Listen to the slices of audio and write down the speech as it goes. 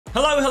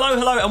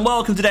Hello, and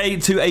welcome today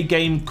to a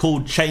game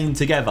called Chain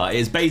Together. It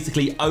is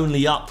basically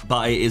only up,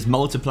 but it is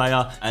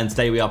multiplayer, and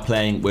today we are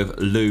playing with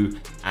Lou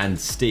and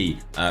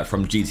Steve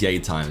from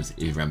GTA times,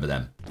 if you remember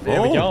them.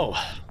 There we go.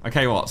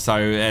 Okay, what? So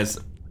there's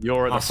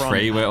You're at the front.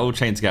 three, we're all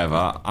chained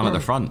together. I'm at the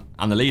front.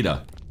 I'm the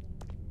leader.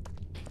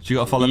 So you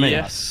gotta follow me.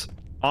 Yes.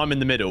 I'm in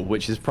the middle,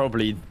 which is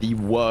probably the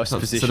worst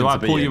position So do I to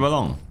be pull in. you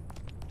along?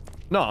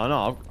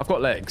 No, I've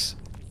got legs.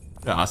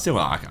 Yeah,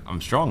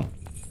 I'm strong.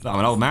 I'm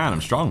an old man,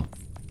 I'm strong.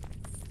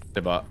 Yeah,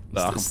 but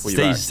I can pull you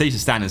back. Steve's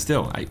just standing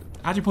still. Hey,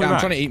 how'd you pull you I'm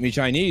back? trying to eat me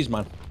Chinese,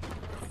 man.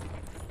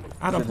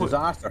 How do I pull?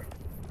 Disaster.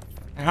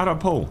 How do I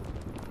pull?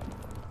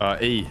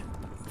 E.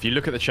 If you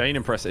look at the chain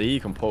and press E,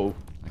 you can pull.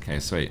 Okay,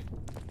 sweet.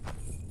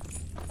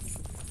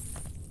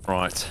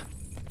 Right.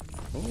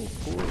 Oh,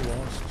 poor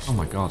lost Oh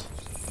my god.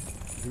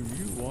 Do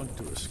you want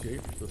to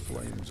escape the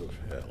flames of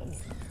hell?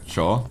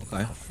 Sure.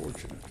 Okay.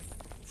 Fortunate,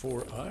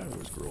 for I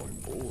was growing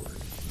bored.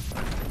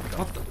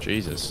 What the?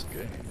 Jesus.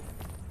 Game.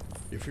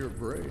 If you're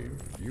brave,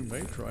 you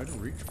may try to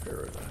reach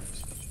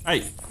paradise.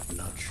 Hey.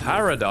 Not sure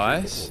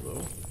Paradise? if it's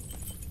doable,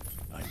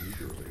 though. I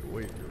eagerly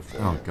await your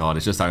fall. Oh god,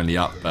 it's just only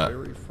up, but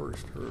Very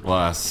first hurdle.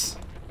 worse.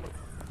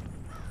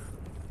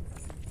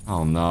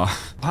 Oh no.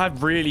 I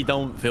really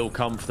don't feel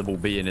comfortable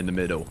being in the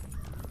middle.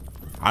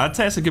 I'd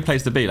say it's a good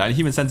place to be. Like in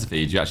Human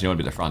Centipede, you actually want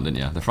to be the front, didn't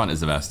you? The front is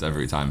the best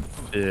every time.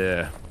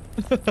 Yeah.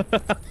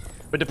 But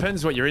it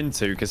depends what you're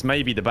into, because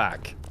maybe the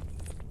back.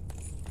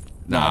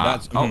 Nah.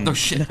 that's- Oh no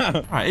shit.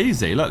 Alright,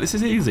 easy. Look, this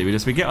is easy.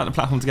 We get on the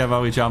platform together,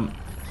 we jump.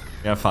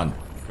 We have fun.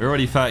 We're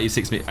already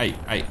 36 minutes.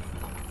 Hey.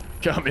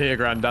 Come here,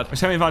 Grandad.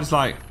 Tell me if I just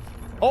like.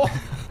 Oh!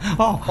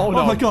 Oh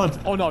no. my god.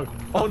 Oh no.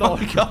 Oh no.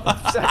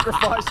 I've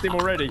sacrificed him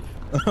already.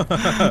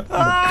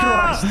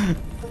 Christ.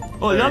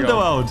 Oh, the There you go.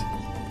 underworld.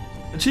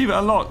 Achievement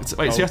unlocked.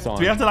 Wait, so Whole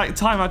do we have to like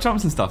time our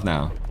jumps and stuff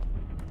now?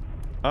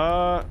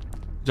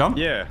 Jump?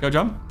 Yeah. Go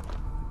jump.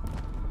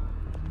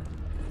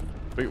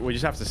 We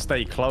just have to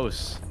stay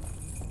close.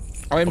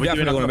 I'm we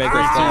definitely doing going to like make a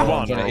this 3, 2, I'm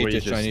 1, trying or to are eat we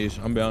this just- Chinese,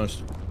 I'm be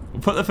honest.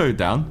 We'll put the food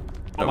down.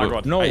 Oh my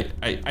god. No.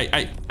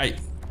 Hey.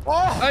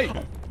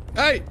 Oh!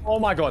 Hey! Oh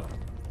my god.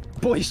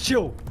 Boys,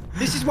 chill.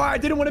 This is why I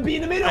didn't want to be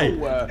in the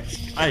middle.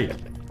 Hey.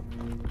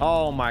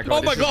 Oh my god.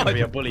 Oh my This is gonna God.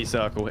 be a bully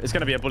circle. It's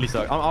gonna be a bully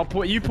circle. I'll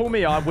pull you. Pull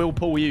me. I will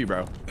pull you,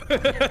 bro.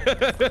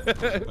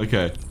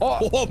 Okay.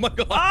 Oh my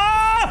god!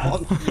 Ah!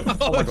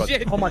 Oh my god.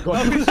 shit. Oh my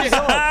god.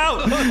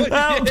 Help!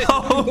 Help!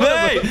 Hold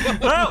me!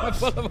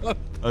 Help!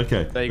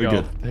 Okay. There you we're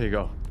go. good. There you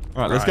go.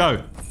 All right, let's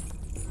go.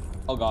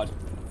 Oh god.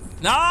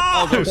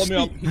 No! Pull me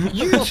up.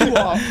 You two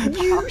are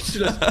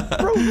useless,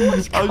 bro.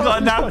 What's I've going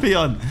got a on? nappy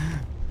on.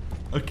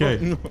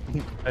 Okay.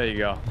 There you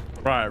go.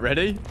 Right,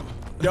 ready?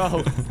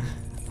 Go.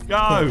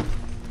 Go.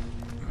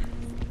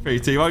 3,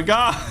 2, 1,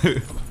 go!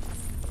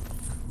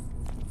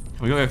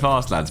 We gotta go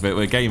fast, lads. We're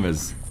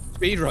gamers.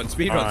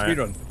 Speedrun.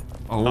 Alright.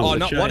 Oh, the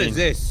no, what chain. is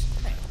this?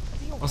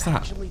 What's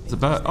that? It's a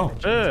bird. Oh.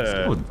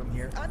 Good. From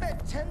here, I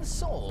bet 10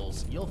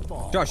 souls you'll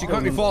fall. Josh, you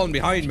can't be falling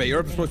behind me.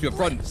 You're supposed to be up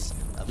front.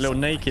 Little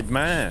naked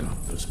man.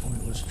 This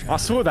pointless I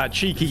saw that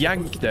cheeky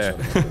yank there.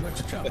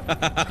 next chapter.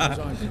 As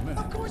I demand.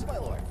 Of course, my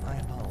lord. My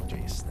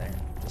apologies there.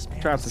 This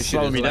man Tried is- to Shit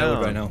slow is me loud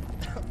down. right now.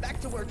 Back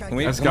to work. Can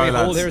we, Let's can go, we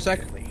hold lads. here a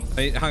sec?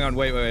 Hang on,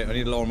 wait. I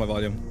need to lower my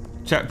volume.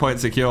 Checkpoint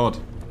secured.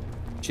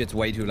 Shit's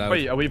way too loud.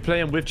 Wait, are we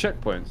playing with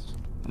checkpoints?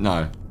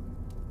 No.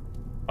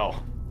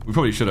 Oh. We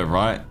probably should have,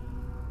 right?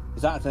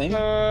 Is that a thing?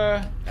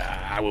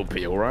 I will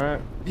be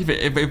alright.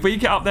 If we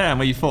get up there and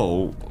we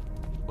fall,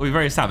 we'll be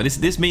very sad. But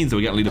this means that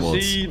we get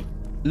leaderboards. See,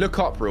 look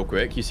up real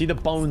quick. You see the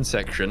bone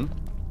section?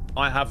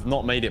 I have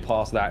not made it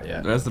past that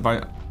yet. Where's the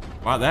boat?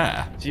 Right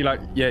there. See, like,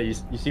 yeah, you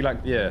see, like,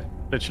 yeah,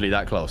 literally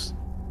that close.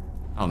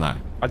 Oh no.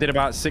 I did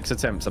about 6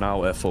 attempts and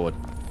I'll forward.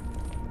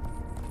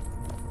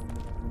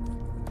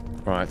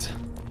 Right.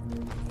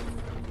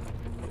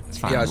 It's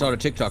fine. Yeah, I saw the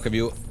TikTok of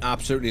you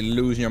absolutely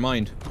losing your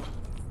mind.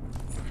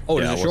 Oh,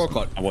 Yeah, there's a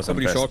shortcut. I wasn't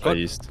Somebody best shortcut.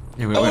 pleased.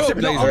 Yeah, we Oh, went-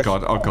 no, oh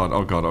god, oh god,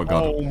 oh god, oh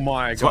god. Oh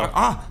my So, god.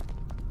 ah!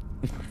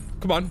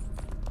 Come on.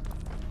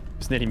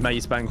 It's nearly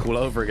Maze Bank all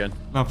over again.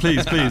 No,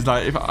 please, please.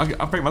 Like, if I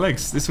break my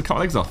legs, this will cut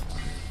my legs off.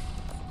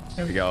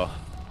 There we go.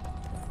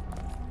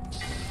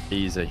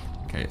 Easy.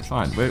 Okay, it's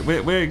fine. We're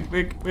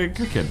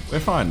cooking. We're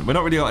fine. We're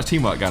not really got much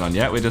teamwork going on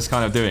yet. We're just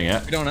kind of doing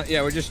it. We don't.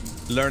 Yeah, we're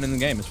just learning the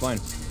game. It's fine.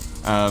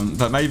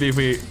 But maybe if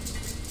we.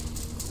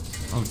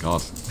 Oh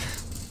god.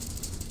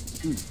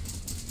 Look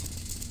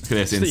at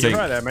this in Steve, sync. you're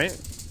right there, mate.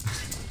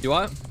 You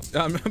what?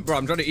 Bro,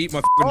 I'm trying to eat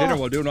my dinner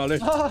while doing all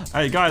this.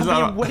 Hey guys,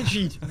 I'm being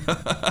wedgied.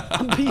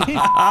 I'm being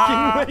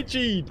fucking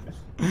wedgied.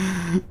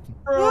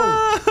 Bro.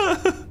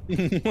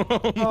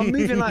 I'm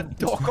moving like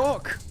Doc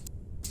Ock.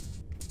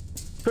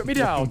 Put me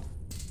down.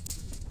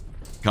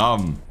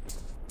 come.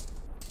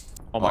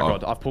 Oh my Uh-oh.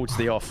 god, I've pulled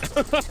Steve off.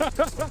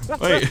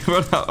 Wait, we're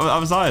on the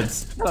other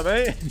sides. Hello,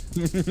 mate.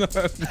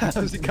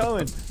 How's it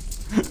going?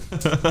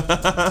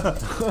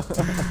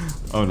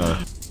 Oh no.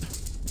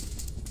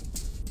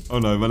 Oh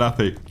no, we're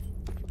nappy.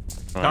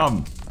 Right.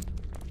 Come.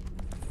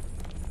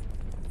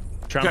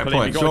 Trampoline, Checkpoint, we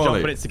gotta jump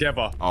surely. on it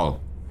together. Oh.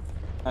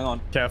 Hang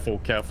on. Careful,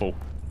 careful.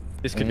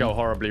 This could go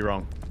horribly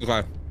wrong.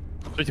 Okay.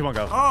 3, 2, 1,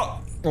 go. Oh!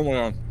 Oh my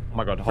god. Oh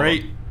my god, hold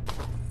 3. on.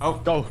 Oh.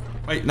 Go.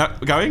 Wait, no,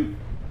 we're going?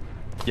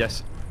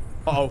 Yes.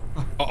 Uh-oh.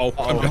 Uh-oh.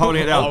 I'm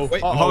holding it down. Uh-oh.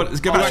 Wait, I'm holding it. Let's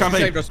go back.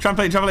 Actually,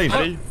 Trampoline. Trampoline.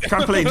 Ready?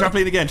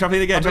 Trampoline again.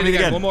 Trampoline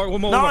again. One more.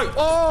 No!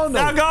 Oh,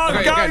 no. Now go!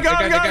 Okay, Go! again.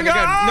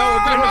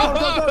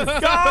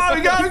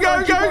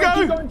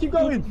 No, Keep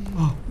going.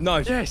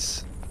 Nice.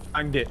 Yes.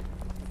 Banged it.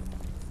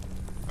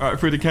 All right,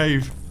 through the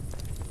cave.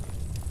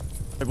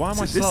 Wait, why am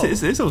I slow?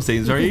 This all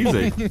seems very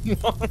easy.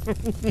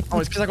 Oh,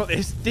 it's because I got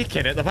this dick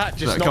in at the back.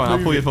 Just Look, come on, I'll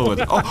pull you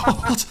moving. forward.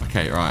 What?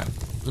 Okay, right.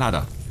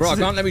 Ladder. Bro,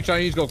 can't let me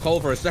Chinese go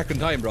cold for a second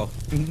time, bro.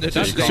 That's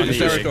Just gone shoot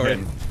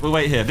territory. We'll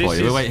wait here for This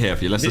you. We'll is- wait here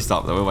for you. Let's just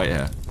stop though. We'll wait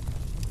here.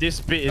 This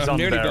bit is I'm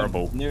nearly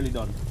unbearable. done. Nearly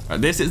done. Right,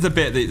 this is the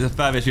bit, the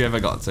furthest you ever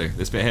got to.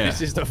 This bit here.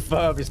 This is the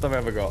furthest I've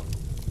ever got.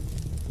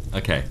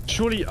 Okay.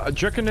 Surely, do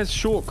you reckon there's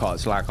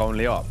shortcuts like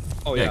only up?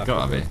 Oh Yeah, yeah.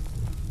 gotta be.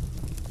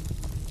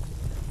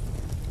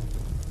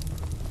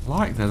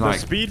 Like, there's The like...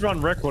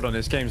 speedrun record on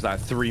this game is like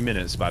 3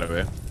 minutes, by the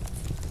way.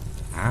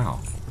 Ow.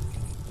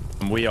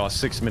 And we are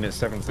 6 minutes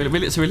 17.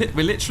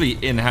 We're literally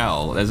in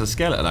hell. There's a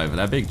skeleton over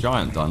there, big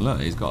giant Don.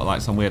 Look, he's got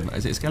like some weird...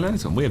 Is it a skeleton?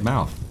 It's got a weird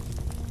mouth.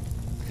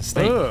 Like a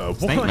snake.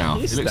 Snake what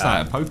mouth. is It looks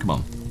that? like a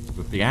Pokemon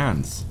with big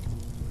hands.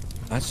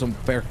 That's some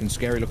freaking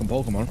scary looking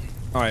Pokemon.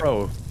 All right.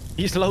 Bro,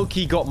 he's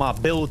low-key got my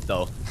build,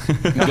 though.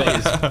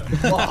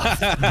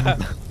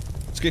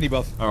 Skinny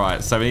buff. All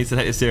right, so we need to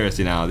take this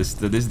seriously now. This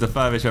is the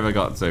furthest we've ever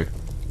got to.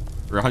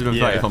 We're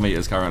 134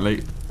 meters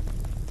currently.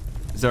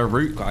 Is there a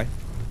route? Okay.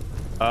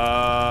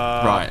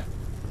 Right.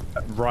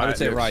 Right. I would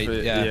say right,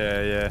 yeah.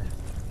 Yeah.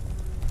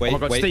 Wait, Oh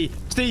my god,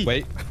 Steve!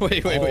 Wait.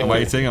 I'm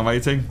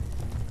waiting.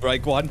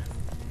 Right, go on.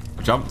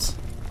 I jumped.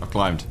 I've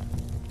climbed.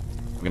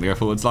 I'm gonna go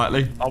forward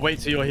slightly. I'll wait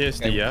till you're here,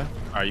 Steve, yeah?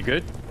 Are you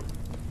good?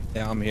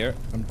 Yeah, I'm here.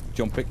 I'm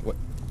jumping. Wait.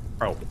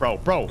 Bro,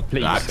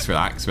 please.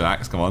 Relax.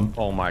 Come on.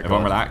 Oh my god.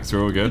 Everyone relax.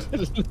 We're all good.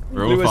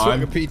 We're all Lewis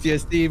fine. fucking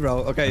PTSD, bro.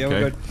 Okay, I'm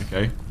good.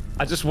 Okay.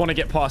 I just want to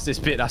get past this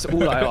bit, that's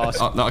all I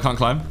ask. Oh, no, I can't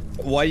climb.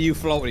 Why are you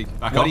floating?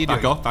 Back What are you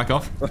off. doing? Back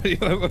off.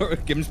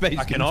 Give him space.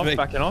 Backing give him off, space.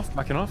 backing off.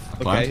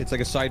 Okay, Climbed. it's like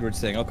a sideways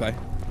thing. Okay.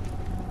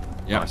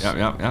 Nice. Yep.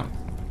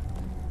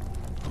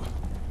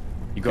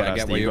 You got I that,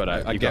 get Steve, why you you. got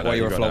that. I get why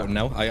you were floating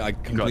now. I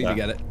completely that.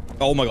 get it.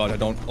 Oh my god, I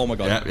don't. Oh my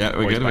god. Yeah,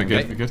 we're Always good.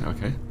 bang, We're good.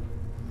 Okay.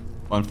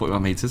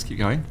 141 meters. Keep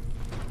going.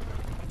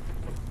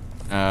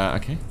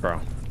 Okay. Bro,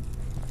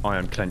 I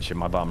am clenching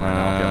my bum right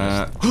now,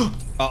 I'll be honest.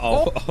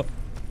 Uh-oh.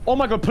 Oh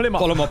my god, pull him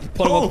up. Pull him up.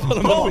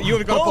 You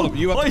have got to pull him.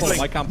 You have to pull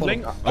him. I can't pull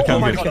him. Okay, Oh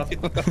I'm my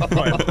good. god.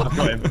 I've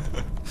got him.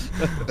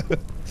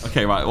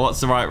 Okay, right. What's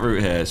the right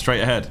route here?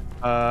 Straight ahead.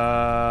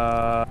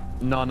 No,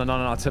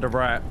 to the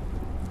right.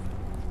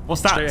 What's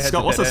Straight that? ahead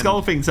Skull, to what's the dead skull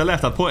end. thing to the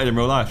left? I put it in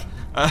real life.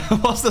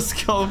 What's the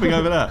skull thing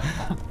over there?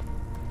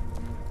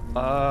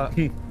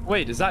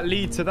 Wait, does that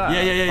lead to that?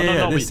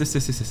 Yeah. Oh, no, This. It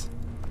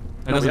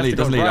we doesn't have lead. to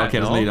Doesn't go lead. right, Okay,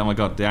 doesn't no? lead. Oh my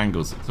god, the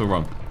angles. It's all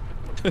wrong.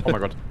 Oh my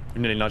god,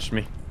 you nearly nudged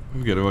me.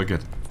 We're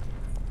good.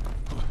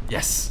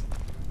 Yes.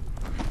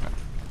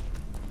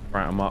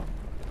 Right, I'm up.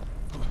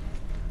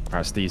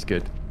 Alright, Steve's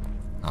good.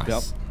 Nice.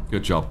 Yep.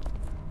 Good job.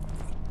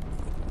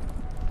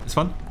 This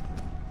one?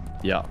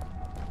 Yeah.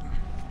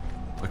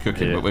 We're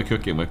cooking. Yeah. We're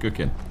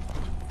cooking.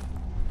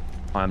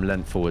 I'm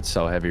leant forward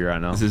so heavy right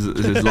now. This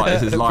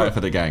is light for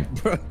the gang.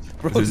 Bro's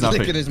This is nothing.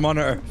 licking his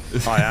monitor.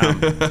 I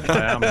am,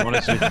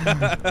 honestly.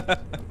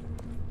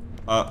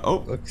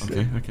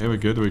 Okay, we're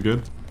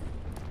good.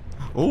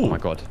 Oh my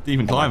god.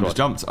 Even Oh my climbed, god. just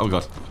jumped. Oh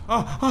god.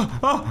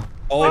 Oh,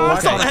 Oh,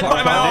 stop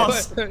headbutting my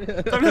arse! Don't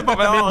headbutt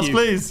my arse,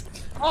 please!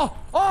 Whoa.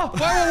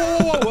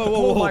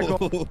 Oh my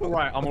god.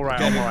 Alright, I'm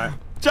alright.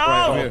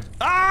 Jump! here.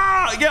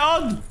 Get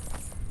on!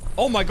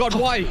 Oh my god,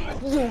 why?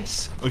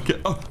 Yes. Okay.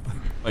 Oh.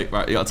 Wait,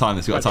 right, you gotta time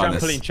this,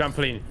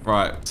 Trampoline.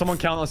 Right. Someone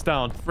count us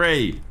down.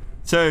 3,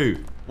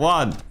 2,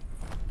 1.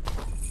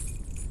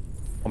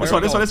 Oh my This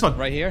god. one, this one.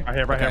 Right here? Right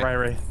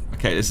here.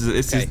 Okay, this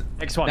is. Okay.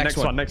 Next one. Wait.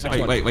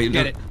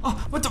 Get it.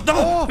 Oh, what the?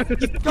 No!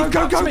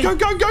 Go!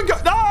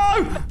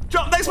 No!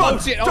 Drop, next one! Oh,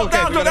 shit. Drop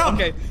down!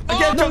 Okay.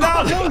 Again, drop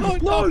down! No.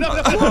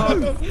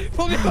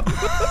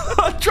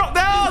 Drop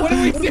down! What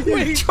are we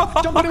doing? Jump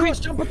across.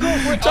 Jump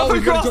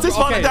across this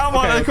one, down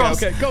one, and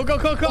across. Okay, go.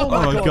 Oh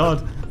my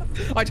god.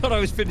 I thought I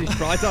was finished,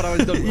 bro. I thought I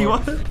was done. You were.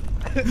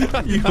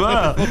 You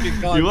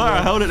were.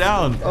 I held it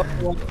down.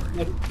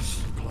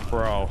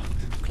 Bro.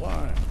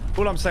 Climb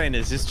All I'm saying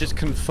is this just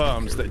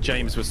confirms that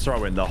James was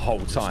throwing the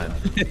whole time.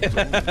 to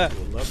a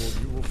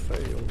level you will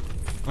fail,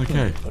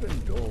 Okay. but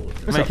indulge.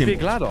 It's a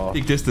big ladder.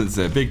 Big distance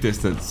there. Big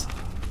distance.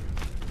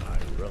 I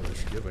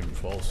relish giving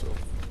falso.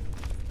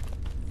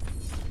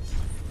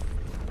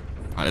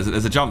 Right,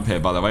 there's a jump here,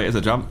 by the way. There's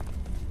a jump.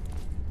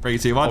 3,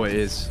 2, 1. Oh, it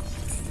is.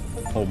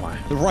 Oh my.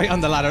 Right on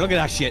the ladder. Look at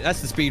that shit.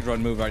 That's the speedrun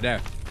move right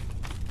there.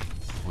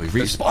 We've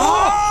reached. Land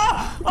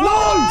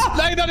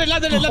on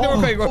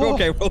it. We're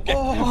okay.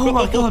 Oh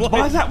my god,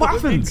 why is that? What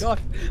happened? God.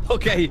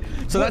 Okay,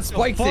 so that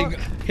spike thing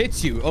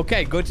hits you.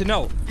 Okay, good to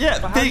know. Yeah,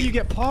 But how do you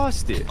get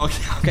past it?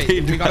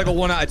 Okay, we gotta go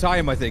one at a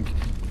time, I think.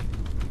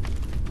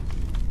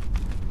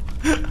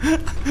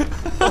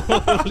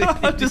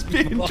 I'm just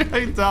being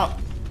trained up.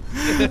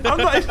 I'm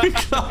not even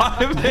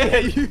climbing.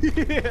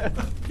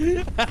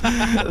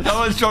 Come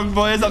on, strong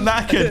boys. I'm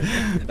knackered.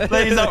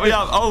 Please help me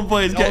up. Old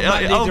boys,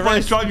 old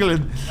boys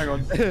struggling. Hang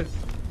on.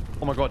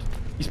 Oh my god,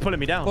 he's pulling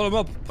me down. Pull him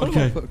up. Pull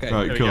Okay. him up. Okay.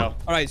 Right, cool. All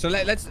right. So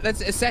let's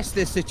assess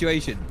this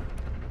situation.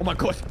 Oh my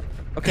god.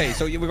 Okay.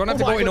 So we're gonna have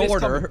to go in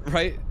order,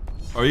 right?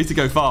 Oh, you need to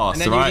go fast,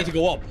 And then right? you need to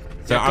go up.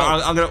 So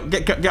I'm gonna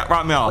get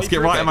right in my ass.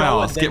 Get right in my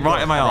ass. Get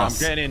right in my I'm ass.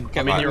 getting in.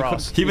 I'm in your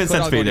ass. Keep in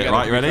centipede it,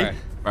 right? You ready?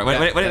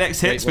 Right. When it next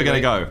hits, we're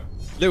gonna go.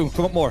 Lou,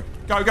 come up more.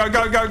 Go.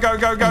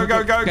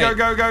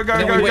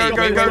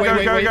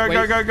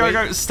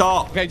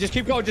 Stop. Okay, just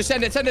keep going. Just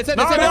send it.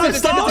 No,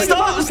 stop.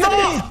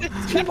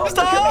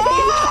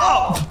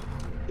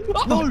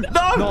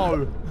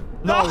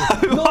 No.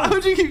 Why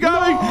would you keep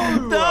going?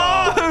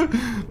 No.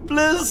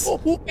 Please.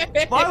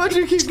 Why would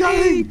you keep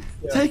going?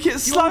 Take it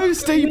slow,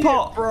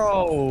 Steepot.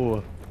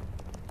 Bro.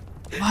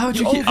 Why would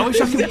you keep... I wish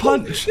I could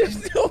punch.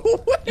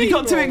 You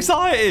got too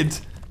excited.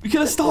 We could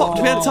have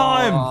stopped. We had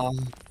time.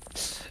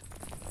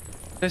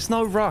 There's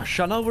no rush.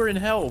 I know we're in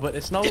hell, but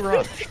there's no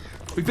rush.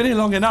 We've been here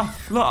long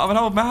enough. Look, I'm an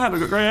old man. I've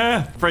got grey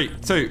hair. 3,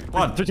 2,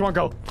 1. 3, 2, 1,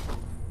 go.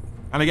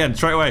 And again,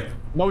 straight away.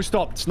 No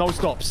stops. No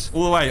stops.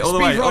 All the way.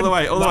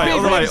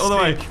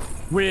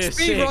 We're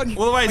Speed sick. run.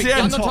 All the way to the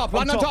end. Land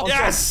on top.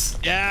 Yes.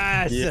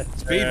 Yes. Yeah.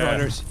 Speed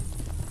runners.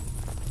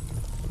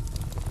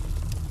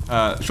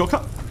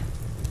 Shortcut.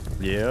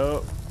 Yeah.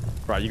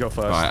 Right, you go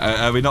first. Right,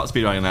 are we not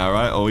speedrunning now,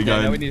 right? Or are we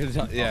going... No, we need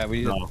to. Yeah,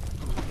 we need.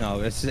 No,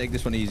 let's take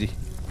this one easy.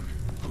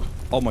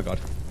 Oh my god.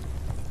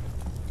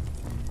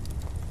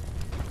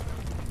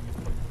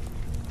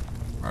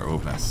 Right, we're all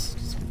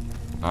blessed.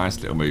 Nice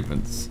little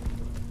movements.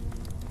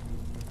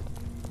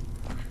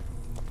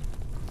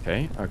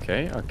 Okay.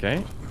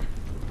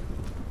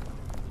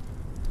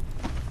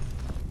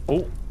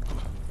 Oh.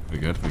 We're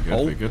good.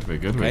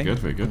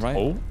 Right.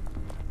 Oh.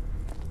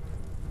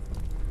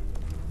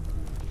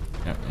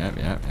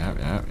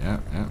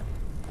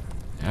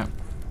 Yep.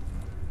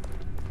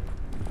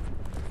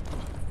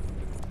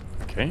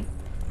 Okay.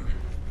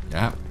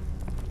 Yeah.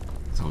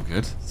 It's all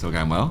good. Still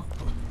going well.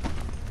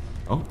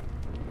 Oh.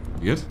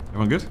 You good?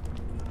 Everyone good?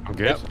 I'm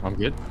good. Yep. I'm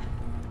good.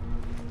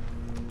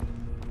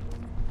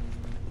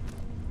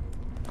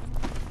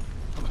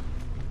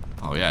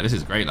 Oh yeah, this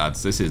is great,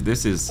 lads. This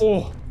is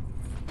Oh.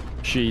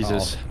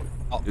 Jesus.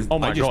 Oh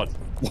my god.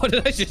 What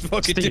did I just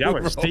fucking do?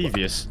 That was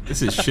devious.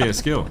 this is sheer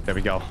skill. There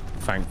we go.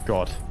 Thank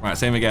God. Right,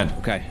 same again.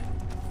 Okay.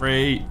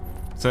 3,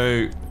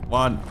 2,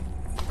 1.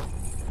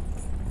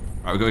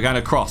 Right, we're going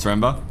across,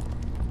 remember?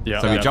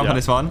 Yeah. So we jump on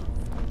this one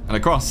and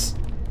across.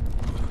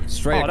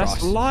 Straight across.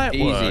 That's light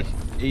work.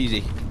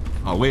 Easy.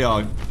 Oh, we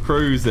are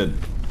cruising.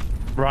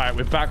 Right,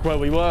 we're back where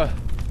we were.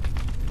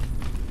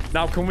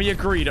 Now, can we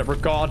agree that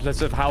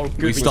regardless of how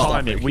good we stop.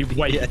 time it, we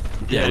wait?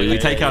 Yeah, we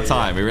take our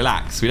time. We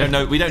relax. We don't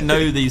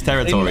know these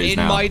territories In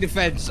now. my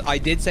defense, I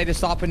did say to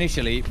stop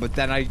initially, but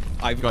then I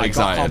got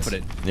excited.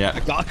 confident. Yeah. I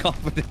got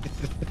confident.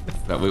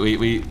 But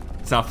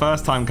it's our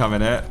first time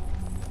coming here.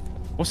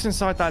 What's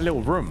inside that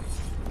little room?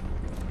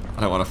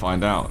 I don't want to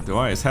find out. Do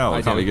I? It's hell.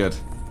 It can't be good.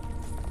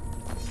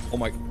 Oh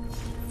my.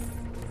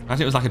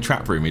 Imagine it was like a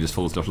trap room. He just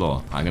falls to the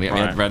floor. I'm gonna get my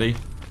head ready.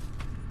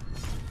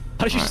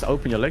 How did you just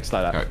open your legs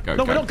like that? Go,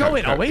 no, we're not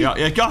going, are we?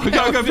 Yeah, go,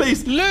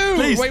 please. Lou!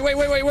 Please. Wait,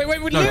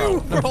 No,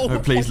 Lou! Bro. no,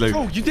 please, Lou.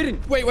 Bro, you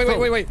didn't. Wait,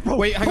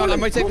 hang on, I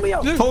might take... Pull me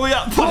up. Lou. Pull me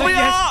up! Pull me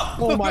up!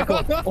 Oh my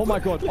god. Oh my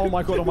god. Oh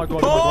my god. Oh my god.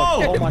 Pull!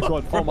 Oh my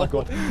god. Oh my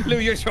god. Lou,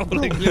 you're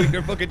trolling. Lou,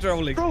 you're fucking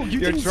trolling. Bro, you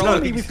You're didn't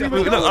trolling. tell me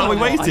Look, we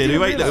waited.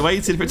 We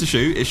waited for it to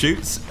shoot. It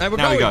shoots. And we're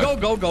Now we going.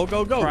 go.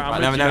 Go.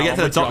 Right, Right, now we get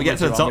to the top. We get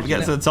to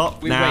the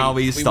top. Now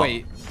we stop.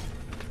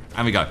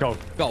 And we go.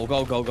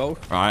 Go.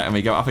 Right, and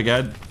we go up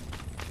again.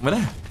 We're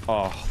there.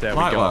 Oh, there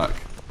we Light go. work.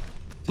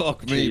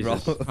 Fuck me, bro.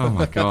 Oh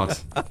my god.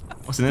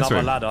 What's in this Another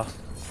room? ladder.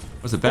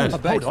 What's the bed?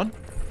 Hold on.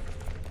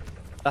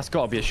 That's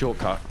got to be a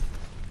shortcut.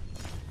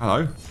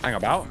 Hello. Hang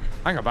about.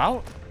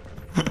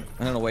 I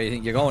don't know where you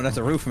think you're going. That's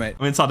a roof, mate.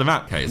 I'm inside the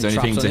map. Okay, is there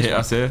anything Traps to on hit this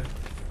us here?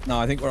 No,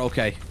 I think we're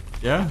okay.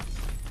 Yeah?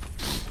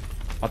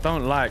 I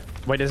don't like.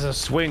 Wait, there's a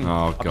swing.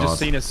 Oh, I've God. just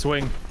seen a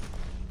swing.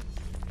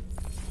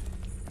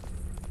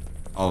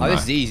 Oh, Oh, no.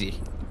 this is easy.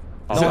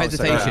 Oh, No so-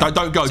 hesitation.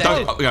 Don't go. Say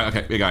Don't. it. Oh, yeah,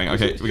 okay, we're going.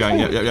 Okay, we're going.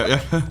 Yeah.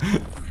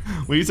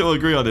 We need to all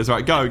agree on this.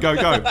 Right, go.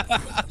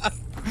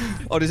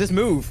 Oh, does this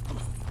move?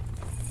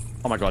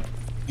 Oh my god.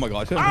 Oh my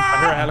god. I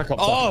hear a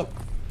helicopter. Oh!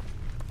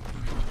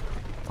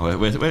 Oh,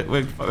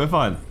 we're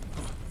fine.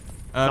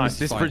 Nice.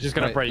 This fine. bridge is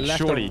gonna Right, break. left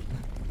Surely. or-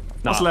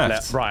 What's Nah,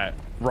 left? Right.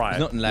 There's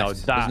nothing left. No,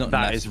 There's nothing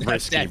that left. is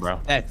risky, Death. bro.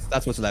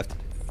 That's what's left.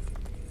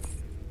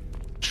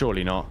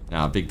 Surely not.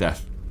 Nah, big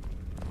death.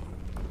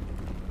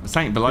 There's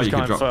something below Who's you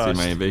could going drop to, first?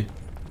 maybe.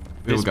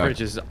 We'll This go.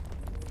 bridge is.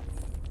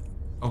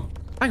 Oh.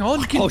 Hang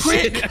on. Oh,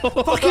 shit.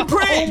 Fucking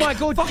prick! Oh my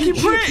god. Fucking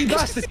prick!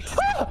 bastard.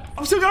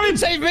 I'm still going!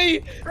 Save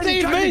me!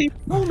 Save me!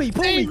 Pull me.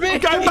 Save me! I'm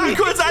going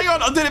backwards! Hang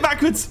on! I'm doing it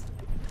backwards!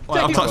 Wait,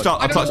 I've touched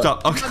up. I've touched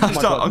up. I've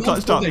touched up. I've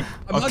touched up.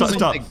 I've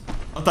touched up.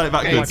 I've done it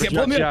backwards.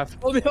 Pull me up.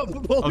 Pull me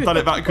up. I've done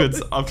it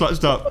backwards. I've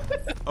clutched up.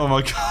 Oh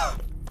my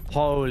god.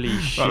 Holy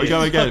shit. Right, we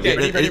go again. Okay,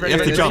 You have to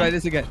Let's try jump.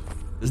 this again.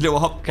 There's little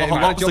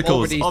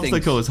obstacles.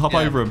 Obstacles. Hop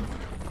over them.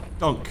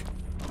 Donk.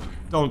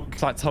 Donk.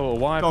 It's like total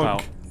wipeout.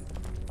 Donk.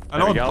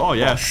 And on. Oh,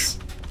 yes.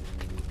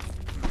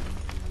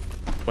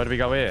 Where do we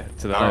go here?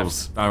 To the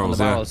barrels. left. Barrels,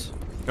 barrels.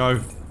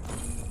 Go.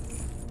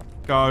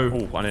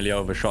 Go. Oh, I nearly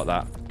overshot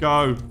that.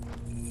 Go.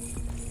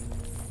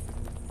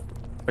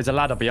 There's a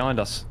ladder behind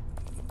us.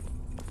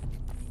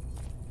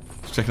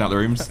 Just checking out the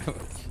rooms.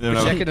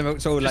 Checking them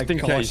out so like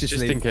cautiously.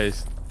 Just in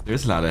case. There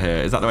is a ladder here.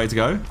 Is that the way to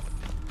go?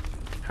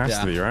 Has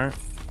to be, right?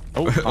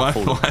 Oh,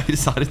 why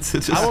decided to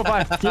just... How have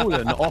I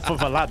fallen off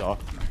of a ladder?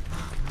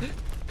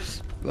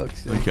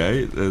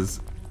 Okay, there's...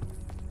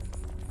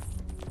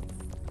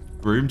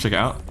 room, check it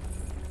out.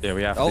 Yeah,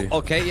 we have to. to.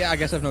 Okay, yeah, I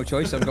guess I have no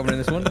choice. I'm going in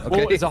this one.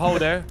 Okay. Oh, there's a hole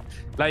there.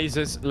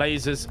 Lasers,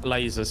 lasers,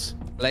 lasers.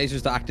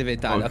 Lasers to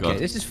activate that. Oh, okay, God.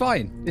 this is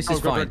fine. This is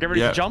fine. Get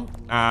ready to jump.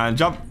 And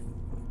jump.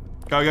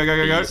 Go, go, go,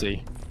 go, go.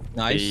 Easy.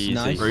 Nice, Easy.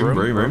 nice.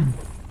 Room.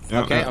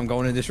 Yep, Okay, I'm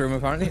going in this room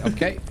apparently.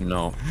 Okay.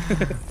 No. This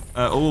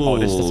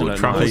doesn't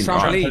look nice.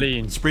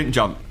 Trampoline. Sprint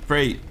jump.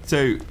 3,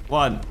 2,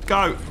 1,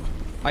 go.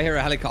 I hear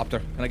a helicopter.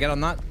 Can I get on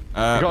that? We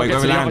gotta wait,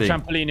 get to the other landing?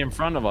 trampoline in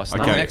front of us.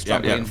 Okay, now. next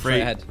trampoline,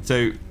 3, ahead.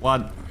 2,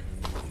 1.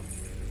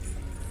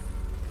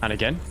 And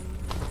again.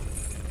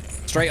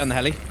 Straight on the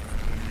heli.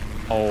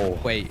 Oh.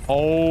 Wait.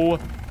 Oh.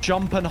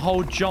 Jump and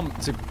hold jump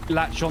to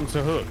latch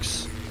onto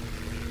hooks.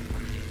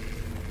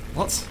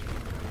 What?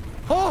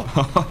 Oh!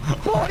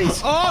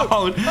 Boys!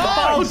 Oh!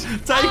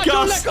 Take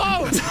us!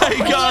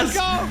 Take us!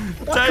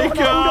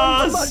 Take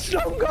us!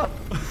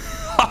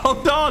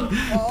 Hold on!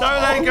 Don't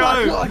let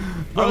go!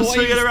 I'm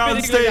swinging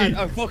around, Steve!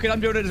 Oh, fuck it, I'm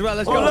doing it as well.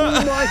 Let's Oh, go. look.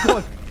 Oh my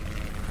god!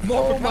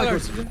 More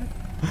propellers.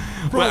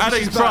 We're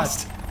adding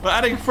thrust! We're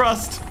adding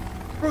thrust!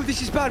 Bro,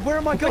 this is bad. Where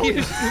am I going?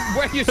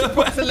 Where are you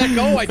supposed to let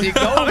go? I think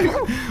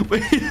no. We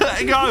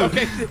let it go!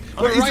 Okay,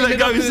 I need to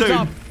let go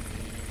soon!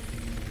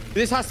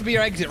 This has to be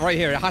your exit right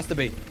here. It has to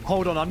be.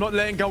 Hold on, I'm not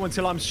letting go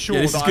until I'm sure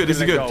Yeah, this is good, this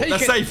is good.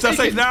 That's safe, that's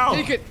safe now!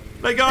 Take it.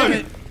 Let go!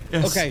 Take it.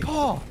 Yes. Okay.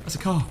 Oh, That's a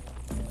car.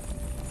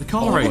 The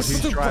car race.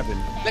 who's driving?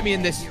 Let me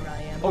in this.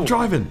 I'm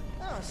driving.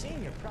 Oh,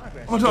 seeing your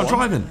progress. I'm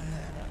driving.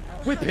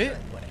 Whip it.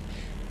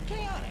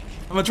 Chaotic.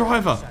 I'm a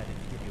driver.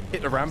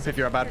 Hit the ramp if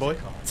you're a bad boy.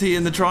 T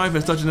in the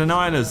drivers, dodging the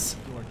Niners.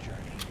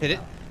 Hit it.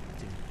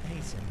 To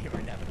hasten your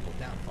inevitable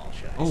downfall,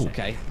 should I Oh. say.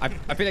 Okay.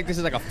 I feel like this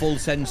is like a full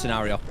send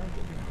scenario.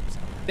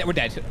 Yeah, we're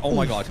dead. Oh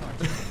my god.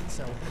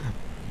 So,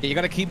 Yeah, you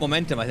gotta keep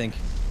momentum, I think.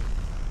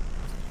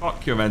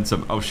 Fuck your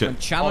momentum. Oh shit.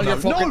 Channel your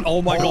fucking.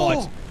 Oh my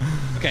god.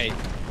 Okay.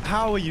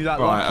 How are you that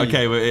Right. lucky?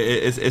 Okay.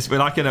 We're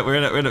like we're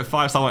in a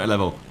 5-star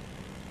level.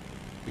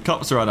 The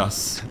cops are on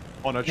us.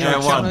 On a Yeah,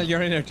 track. one.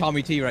 You're in a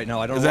Tommy T right now.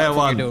 I don't Is know there what the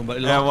fuck one? you're doing,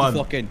 but There lock one. the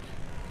fuck in.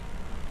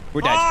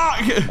 We're dead. Ah!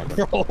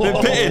 Been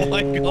pitted. Oh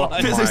my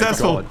god. Bit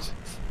successful.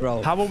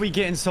 Bro. How are we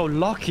getting so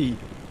lucky?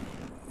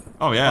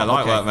 Oh yeah,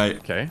 light okay. work, mate.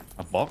 Okay,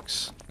 a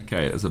box.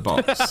 Okay, there's a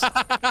box.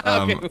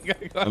 Okay, we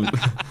gotta go.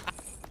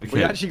 We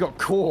Okay. actually got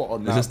caught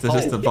on that. Is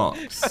this the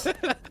box?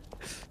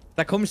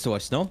 That comes to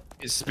us, no?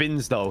 It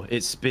spins though.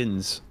 It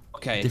spins.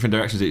 Okay. Different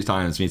directions each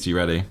time, so you need to be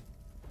ready.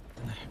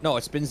 No,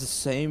 it spins the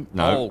same.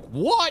 No. Oh,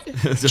 what?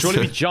 It's just-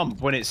 Surely we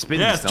jump when it spins.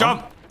 Yes, no?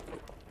 jump.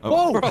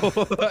 Whoa!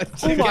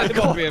 Oh my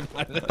God.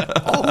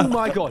 Oh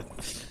my god!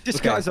 This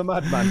Okay. guy's a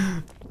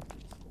madman.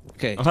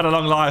 Okay. I've had a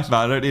long life,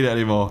 man. I don't need it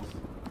anymore.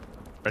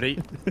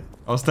 Ready?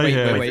 I'll stay Wait,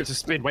 here. Wait for wait. it to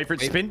spin. Wait for it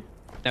to Wait. spin.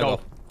 Now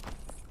go.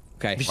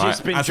 Okay. You see it Right,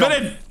 spin, and jump.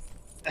 spinning.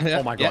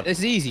 Oh my Yeah, god. this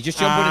is easy. Just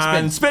jump when it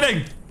And spins.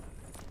 spinning. This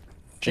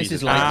Jesus.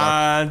 is like.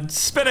 And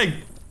spinning.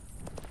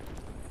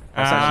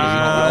 That's actually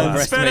And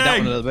overestimate that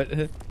one a spinning.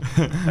 little bit.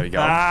 There we go.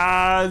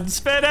 And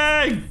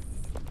spinning.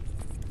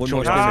 One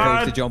more Short spin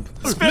jump. to jump.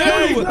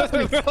 Spinning.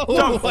 Jump.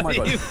 Jump. What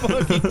are you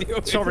fucking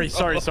doing? Sorry.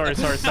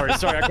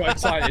 I got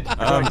excited. I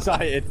got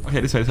excited. Okay,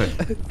 this way.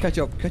 Catch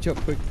up,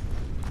 quick.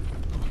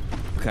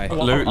 Okay.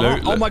 Lou,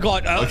 Oh my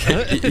god.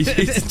 Okay.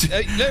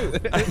 Lou.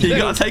 You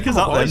gotta take us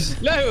up then.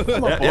 Lou.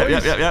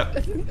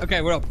 Yep.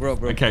 Okay, we're up.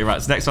 Okay,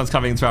 right. So next one's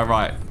coming to our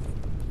right.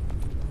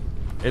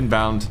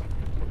 Inbound.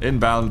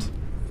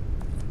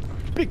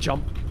 Big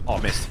jump. Oh,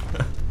 missed.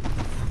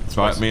 That's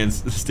right. Me and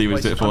Steve will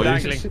do it for I'm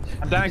you.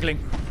 dangling.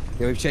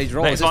 Yeah, we've changed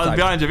roles Next this one time.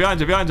 behind you.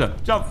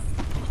 Jump.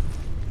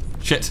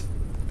 Shit.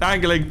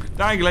 Dangling.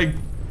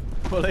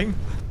 Pulling.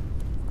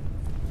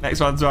 Next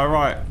one to our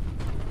right.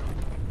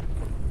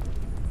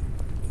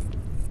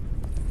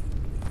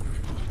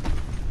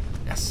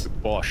 Yes.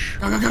 Bosh.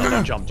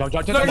 Go. Jump. No,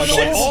 Oh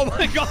shit. Oh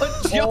my god.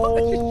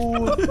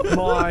 Oh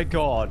my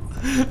god.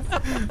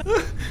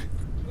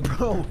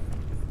 Bro.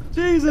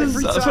 Jesus.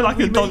 Every I feel time like a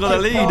we dog make on a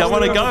it lead. I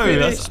want to go.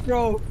 Finish,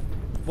 bro.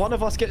 One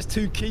of us gets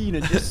too keen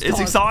and just It's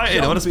starts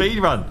exciting. I want a jumping. speed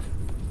run.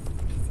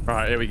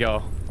 Alright, here we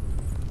go.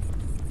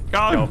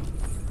 Go.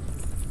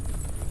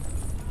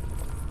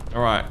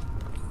 All right.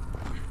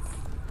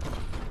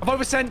 I've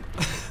oversent.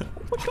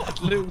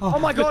 Lou. Oh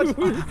my god.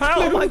 Help.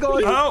 Oh my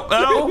god. Help.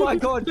 Oh my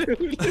god.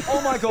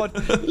 Oh my god.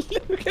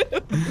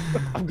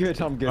 I'm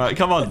good. All right,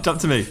 come on. Jump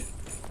to me.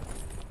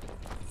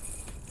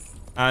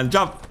 And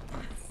jump.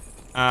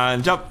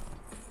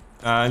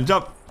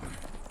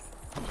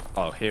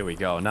 Oh, here we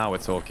go. Now we're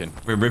talking.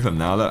 We're in rhythm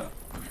now, look.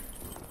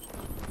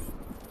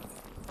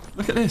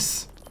 Look at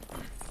this.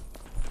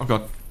 Oh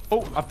god.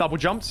 Oh, I've double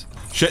jumped.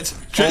 Shit.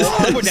 Shit.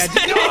 Oh, we're dead.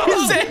 Stay!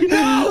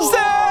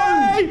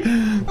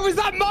 Was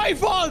that my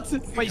fault?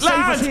 Wait, Land! save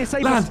us here,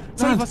 save Land! us.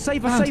 Save Land! us,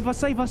 save us, Land! save us,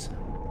 save us.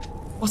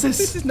 What's this?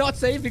 This is not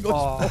saving us.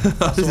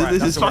 Oh,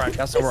 This is alright,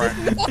 that's alright.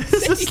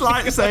 It's a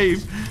slight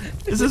save.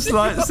 It's a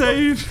slight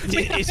save.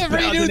 It's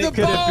Redo the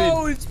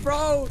bones,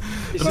 bro.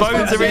 The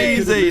bones are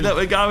easy. Look,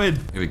 we're going.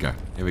 Here we go.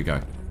 Here we go.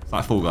 It's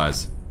like Fall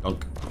Guys.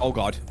 Donk. Oh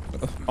god.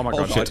 Oh my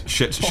god.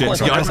 Shit. Oh,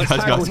 Guys.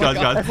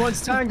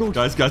 Everyone's tangled.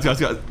 Guys. Thank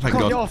Cut me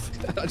God. off.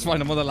 That's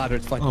fine. I'm on the ladder.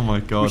 It's fine. Oh my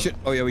God.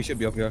 Oh yeah, we should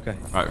be up here. Okay.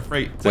 All right,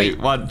 3, 2, Wait.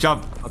 1,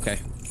 jump. Okay.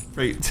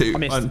 3, 2,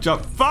 missed. 1,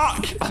 jump.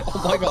 Fuck!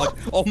 Oh my god.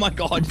 Oh my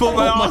god. Pull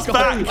my Oh ass God.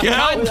 back.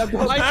 Help!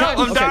 I can't.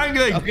 I'm Okay.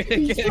 dangling.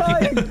 Okay. He's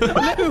flying.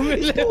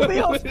 He pulled me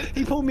off.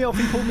 He pulled me off.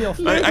 He pulled me off.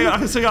 Hang on, I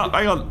can swing up.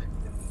 Hang on.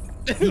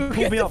 He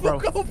pulled me up, bro.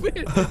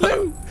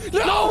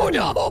 No.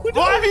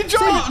 Why have you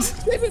dropped?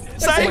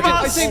 Save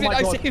I us! saved it. Oh my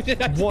I God. saved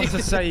it. What's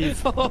a save?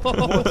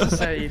 What's a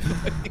save?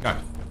 Go.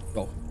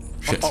 Go.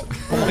 Shit. Oh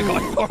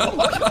my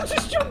god. I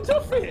just jumped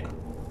off it.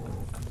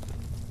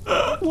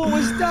 What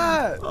was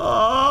that?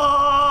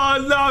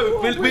 Oh no!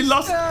 We was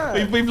lost.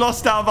 that? We've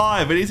lost our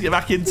vibe. We need to get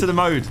back into the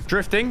mode.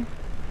 Drifting?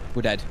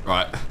 We're dead.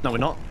 Right. No, we're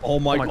not. Oh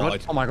my god.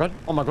 god. Oh my god.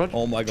 Oh my god.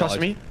 Oh my Trust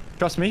God. me.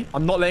 Trust me.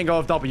 I'm not letting go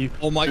of W.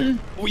 Oh my.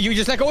 You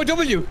just let go of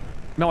W.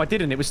 No, I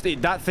didn't. It was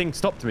that thing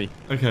stopped me.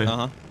 Okay. Uh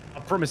huh. I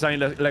promise I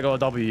ain't let go of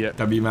W yet.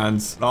 W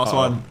man's last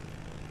one.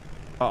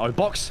 Uh-oh.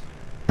 Box.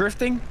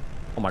 Drifting.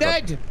 Oh my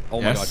god. Dead.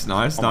 Oh my Yes. god.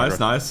 Nice. Oh my Nice. God.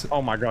 Nice.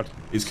 Oh my god.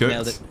 He's cooked.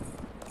 Nailed it.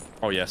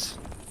 Oh yes.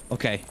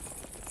 Okay.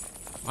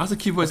 Why's the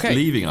cube always Okay.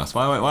 leaving us?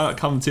 Why not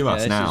come to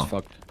us This now? is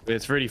fucked.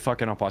 It's really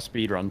fucking up our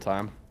speed run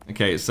time.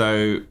 Okay,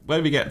 so where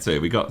did we get to?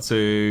 We got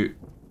to...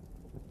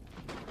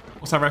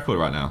 What's our record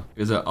right now?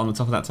 Is it on the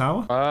top of that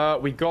tower?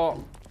 We got...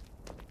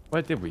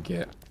 Where did we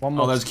get? One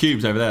more. Oh, those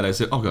cubes over there.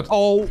 Those... Oh, God.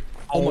 Oh.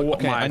 Oh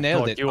Okay, my I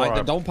nailed God, it. you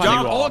are Don't a-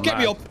 panic. you Oh, are get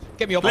me mad. up.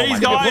 Get me up. Please, Oh my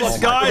guys,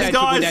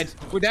 God. guys.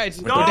 We're dead.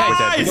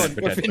 Guys!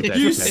 We're dead.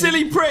 You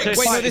silly pricks!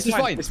 Wait, no, this is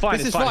fine. It's fine.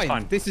 This is It's fine.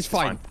 fine. This is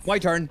fine. My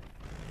turn.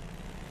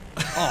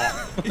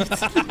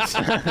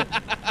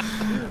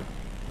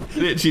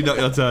 Literally not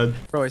your turn.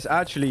 Bro, it's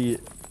actually...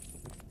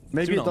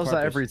 Maybe It's it not on does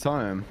that purpose. every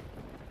time.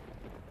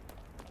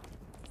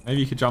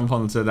 Maybe you could jump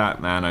onto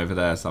that man over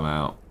there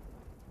somehow.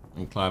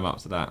 And climb up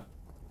to that.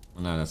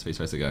 Oh, no, that's where you're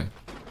supposed to go.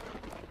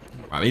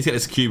 Right, we need to get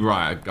this cube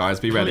right, guys.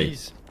 Be ready.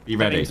 Please. Be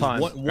ready. Getting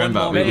time. One Remember,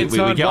 more. we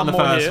get on the One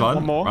more first here, one.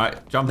 one more.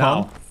 Right, jump Now.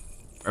 on.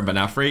 Remember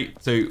now, 3,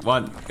 2,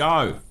 1,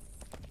 go.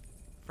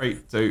 3,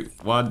 2,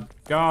 1,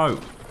 go.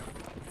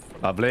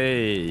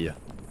 Lovely.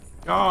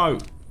 Go.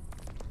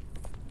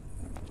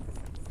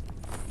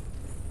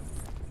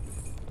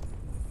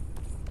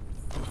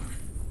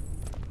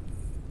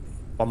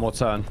 One more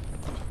turn.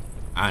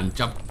 And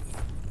jump.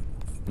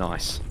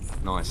 Nice.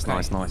 Nice, Okay.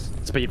 nice.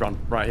 Speed run,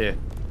 right here.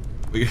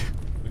 Okay,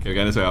 we're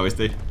going this way,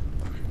 obviously.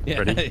 Yeah,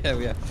 Ready?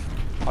 yeah.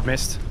 I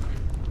missed.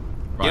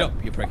 Right. Get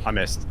up, you prick. I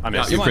missed. I Get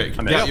missed. out, you Come on. prick.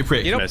 I Get out, missed. you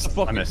prick. Get I up. missed.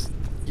 Fuck I me. missed.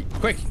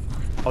 Quick.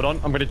 Hold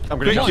on, I'm gonna Quick,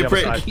 jump you the other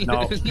prick. side.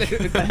 No.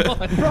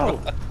 Come on,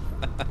 Bro.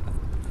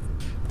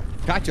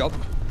 Catch up.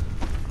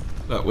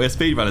 Look, we're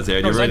speedrunners here,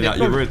 and you're send really... it.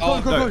 You're Go, really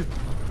go, go, no. go.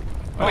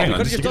 Oh, hang You on.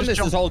 could have just done this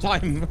jump. whole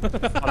time. Oh,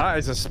 that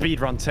is a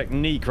speed run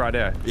technique right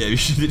there. Yeah, you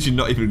should literally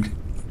not even...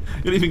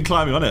 You're not even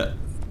climbing on it.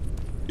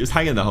 You're just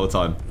hanging the whole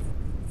time.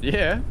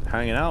 Yeah,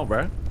 hanging out,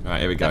 bro. Alright,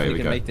 here we go, here We we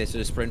can go. make this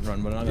a sprint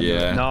run, but I'm not gonna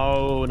Yeah.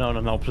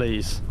 No,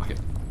 please. Okay.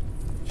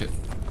 Shit. do it.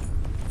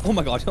 Oh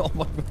my god. Oh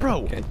my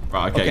Bro. Okay.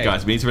 Right, okay,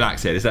 guys, we need to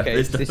relax here. This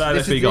is the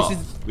furthest we got.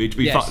 We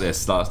yes. fucked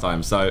this last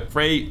time. So,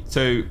 3,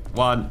 2,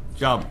 1,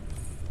 jump.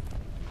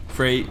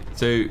 3,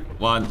 2,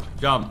 1,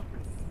 jump.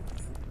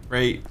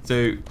 3,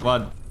 2,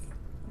 1.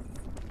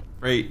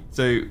 3,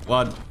 2,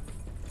 1.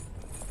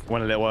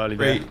 Went a little early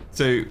there. 3,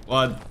 2,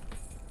 1.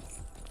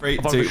 3,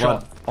 I've 2, 1.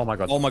 overshot. Oh my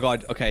god. Oh my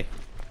god. Okay.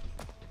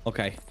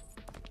 Okay.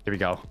 Here we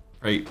go.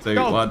 3, 2,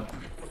 Go. 1.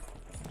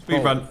 Speed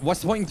Bro, run.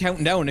 What's the point in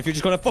counting down if you're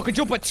just gonna fucking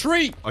jump at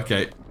 3?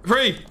 Okay.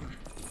 3.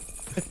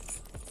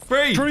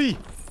 3. Tree!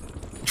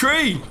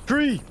 3.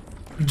 Tree!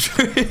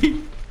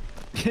 3.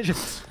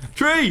 Just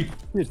 3.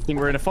 think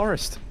we're in a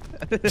forest.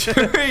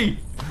 3.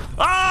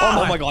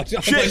 Ah! Oh my god.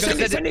 Shit,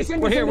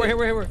 We're here.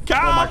 We're Can't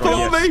God, pull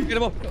yes. me. Get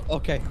him up.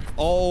 Okay.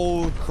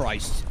 Oh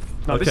Christ.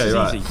 No, this Okay, is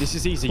right. easy. This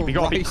is easy. We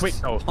gotta be Christ. quick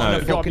though. On No.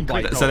 We a gotta be fucking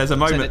quick bike. though. So there's a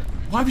moment. it.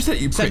 Why have you said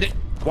it, you Send prick? it.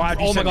 Why have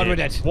you Oh my sent god, it? we're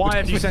dead. Why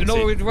have you sent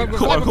No, it? we're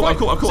Come on.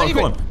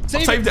 I've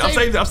saved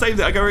it. I've saved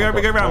it. I go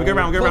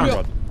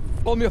around.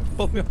 Pull me up.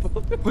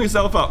 Pull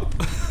yourself up.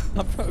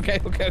 Okay.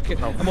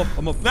 I'm up.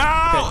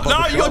 No,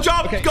 Okay, you gotta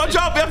jump. okay. You gotta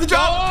jump. You have to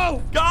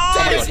jump. Go!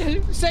 Guys.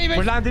 Save it.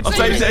 We landed. I'll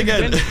save it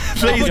again.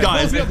 Please,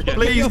 guys.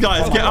 Please,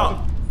 guys, get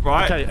up.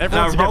 Right. Okay,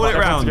 Now everyone roll it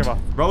together, everyone round. together.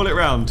 Roll it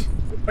round.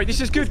 Wait,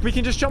 this is good. We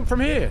can just jump from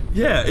here.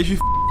 Yeah, if you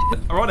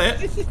are on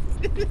it.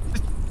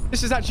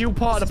 This is actually all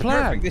part of the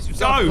plan. Perfect. This was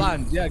Go. all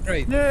planned. Yeah,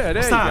 great. Yeah, there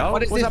What's you that? go.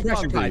 What is What's this that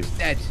pressure button pad? do?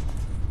 Dead.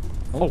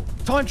 Oh,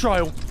 time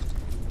trial.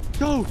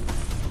 Go.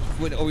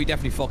 Oh, we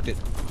definitely fucked it.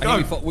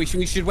 Go. We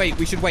should wait.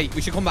 We should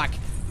come back.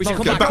 We should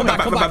No, come go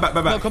back.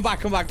 back. No, come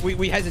back.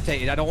 We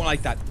hesitated. I don't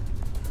like that.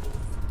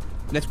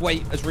 Let's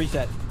wait. Let's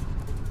reset.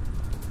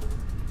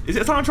 Is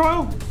it a time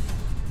trial?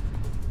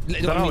 I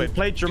don't know, it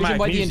played dramatic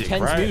by the music,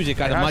 intense right? music,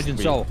 I'd It has imagine to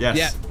be. so.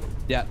 Yes.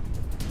 Yeah.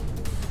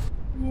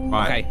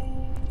 Right.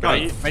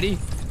 Okay. Go. Ready?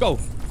 Go.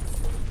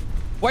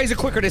 Why is it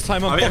quicker this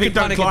time? I'm I think fucking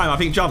don't panicking. climb. I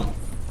think jump.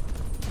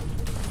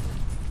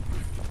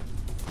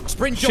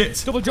 Sprint jump.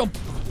 Shit. Double jump.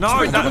 No,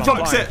 Sprint that double jump.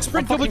 fucks it.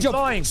 Sprint I'm double fucking jump.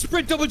 flying.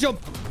 Sprint double jump.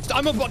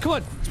 I'm up. Come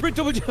on. Sprint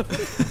double jump.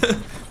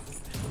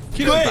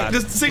 Quick, bad.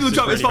 just single This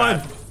is jump is really fine.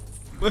 bad.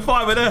 We're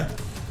fine. We're there.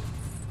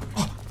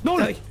 No,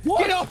 no.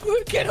 Get up.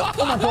 Get up.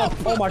 Oh my god.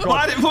 Oh my Why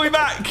god. did it pull me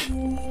back?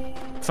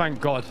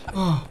 Thank God.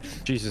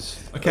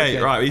 Jesus. Okay,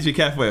 right. We need to be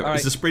careful with it. All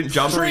It's a right. sprint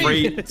jump.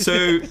 Tree. 3,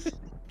 2,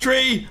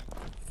 tree.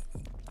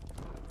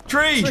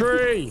 Tree.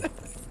 Tree.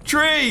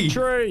 Tree.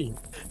 Tree.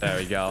 There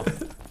we go.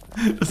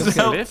 Doesn't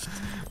help. Lift.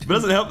 But it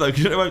doesn't help though,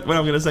 because you don't know when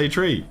I'm going to say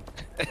tree.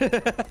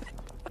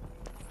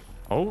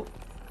 Oh.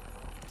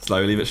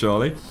 Slowly but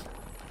surely.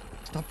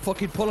 Stop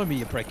fucking pulling me,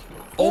 you prick.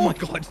 Oh my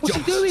god. What's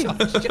he doing?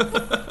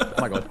 Oh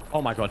my god.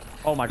 Oh my god.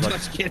 Oh my god.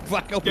 Let's get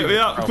back up. Get me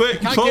up, quick.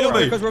 Can't Pull get up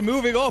me. because we're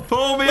moving up.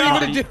 Pull me What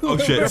up. are you gonna do? Oh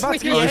shit. We're Oh about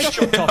to get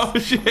shit. Oh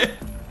shit.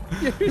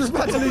 You're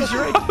about to lose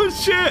your head. Oh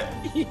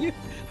shit.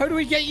 How do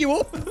we get you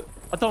up?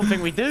 I don't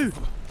think we do.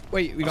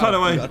 Wait, we Turn got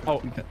away. it.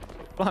 Oh.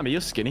 Behind me,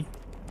 you're skinny.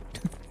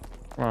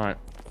 Right.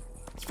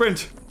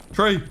 Sprint.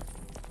 Tree.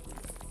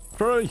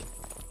 Tree.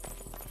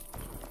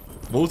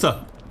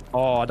 Water.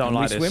 Oh, I don't Can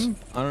we like this. swim?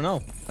 I don't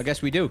know. I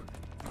guess we do.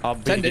 I'll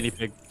be Send the it. guinea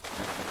pig.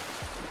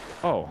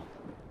 Oh.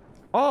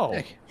 Oh.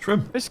 Heck.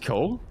 Shrimp. It's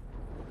cool.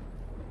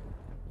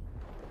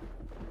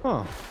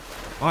 Oh.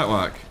 Light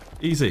work.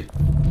 Easy.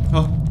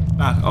 Oh.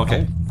 Ah,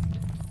 okay.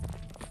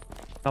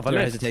 Have a No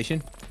lift.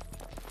 hesitation.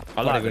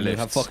 I like the Have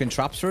lifts. fucking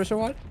traps for us or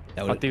what?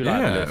 That I would do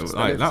like the Yeah, lifts.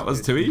 like, that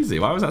was too easy.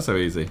 Why was that so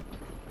easy?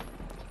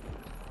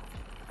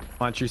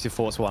 My intrusive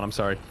thoughts one. I'm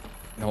sorry.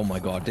 Oh my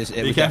god, this.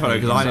 Be careful though,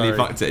 because I nearly Sorry.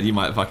 fucked it and you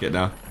might fuck it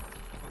now.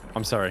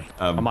 I'm sorry.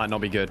 I might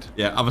not be good.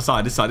 Yeah, other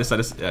side, this side, this side,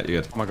 this. Yeah,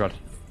 you're good. Oh my god.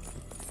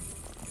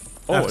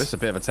 Oh, Left. this is a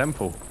bit of a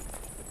temple.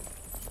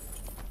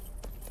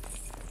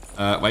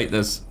 Wait,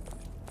 there's.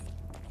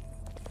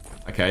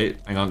 Okay,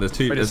 hang on. There's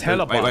two. Wait, there's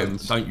hella wait,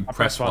 buttons. don't you I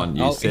press pressed one, one.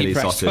 you Oh, he silly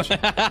pressed sausage.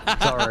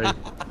 Sorry. We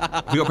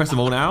got to press them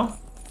all now?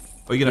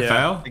 Are you gonna Yeah.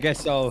 fail? I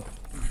guess so.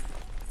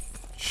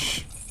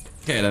 Shh.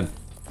 Okay then.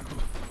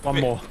 One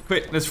more.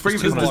 Quick, there's three.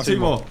 There's There's two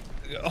more.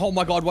 Oh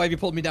my god, why have you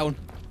pulled me down?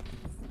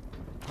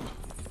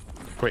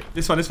 Quick.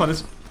 This one, this one,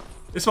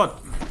 this one,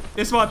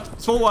 this one.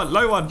 Small one,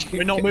 low one.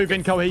 We're not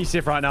moving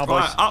cohesive right now,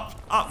 boys. Right, up,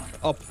 up,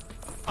 Up.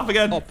 up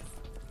again. Up.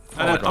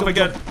 And then God. up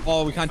again.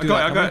 Oh, we can't I do got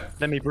that. it, I got it.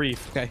 Let me breathe.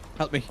 Okay,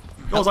 help me.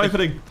 Doors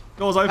opening.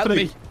 Doors Help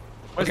opening. me.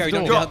 Where's Okay, we the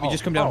don't door? help me.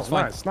 Just come down. Oh, It's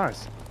fine. nice,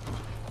 nice.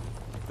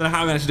 Don't know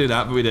how we managed to do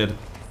that, but we did.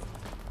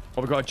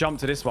 Oh, we got to jump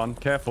to this one.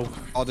 Careful.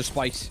 Oh, the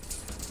spice.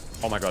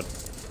 Oh my god.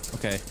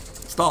 Okay.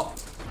 Stop.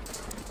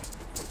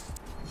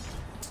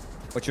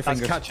 What's your That's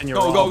fingers? catching your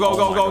Go, arm. go, go, Oh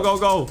go, my go, God.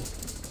 go, go.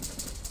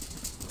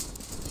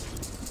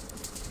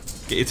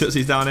 Get your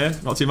tootsies down here.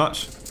 Not too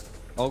much.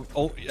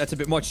 Oh, that's a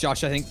bit much,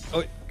 Josh. I think.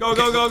 Oh, Go,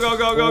 go, go, go,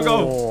 go, go, go.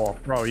 Oh,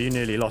 bro, you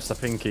nearly lost a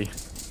pinky.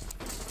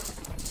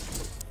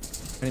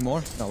 any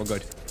more? No, we're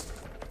good.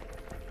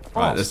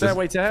 Right, Oh, this is.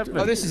 stairway to heaven.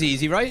 Oh, this is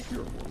easy, right?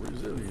 You're more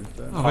resilient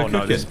than Oh, Oh we're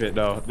no, this cooking. bit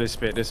though. This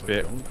bit, this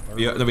bit.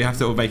 Then we have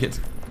to all make it.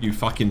 You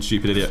fucking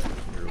stupid idiot.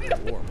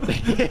 merely warm.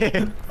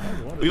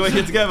 We got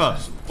it together.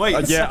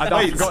 Wait. Yeah, I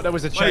wait, forgot there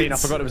was a chain. wait. I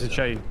forgot there was a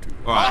chain.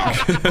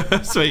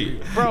 Alright.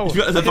 Sweet. Bro, You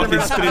forgot there's a I didn't fucking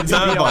realise- spinning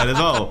turbine as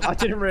well. I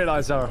didn't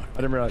realise, though. I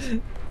didn't realise.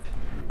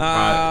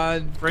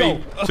 Right.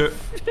 Go. 3,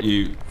 2,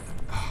 you.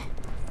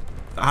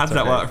 How does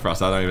that work for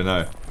us? I don't even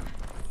know.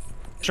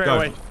 Straight Go.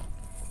 away.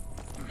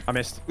 I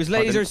missed. There's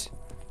I didn't. lasers.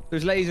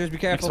 There's lasers. Be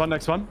Next careful. one,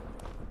 next one.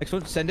 Next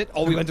one. Send it.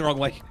 Oh, we went the wrong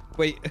way.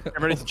 Wait.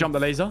 Get ready to jump the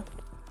laser.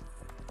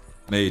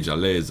 Major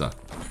laser.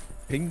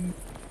 Ping.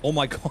 Oh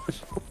my god.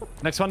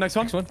 Next one, next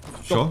one. Next one.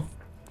 Sure.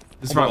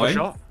 This is Oh the my right God, way.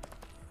 shot.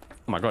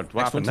 Oh my god,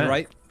 what Next one happened to the there?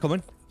 right.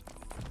 Coming.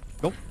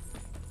 Go.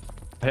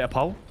 Hit a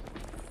pole.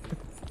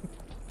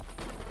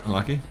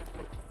 Unlucky.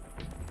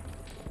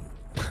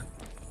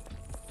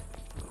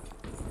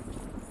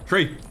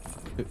 Tree.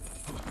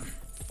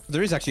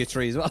 There is actually a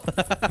tree as well.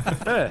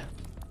 There.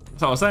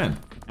 That's what I was saying.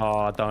 Oh,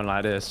 I don't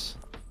like this.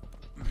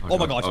 Oh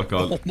my god. Oh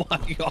god.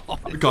 Oh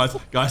my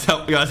god. Guys,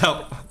 help! Guys,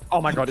 help! Oh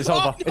my god, it's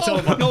over. It's Oh,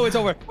 over. No, it's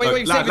over.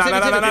 Wait, La- save it, la- save la-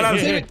 it, la- la- la- save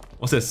it, save la- it.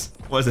 What's this?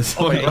 What is this?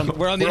 wait,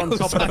 We're on the We're on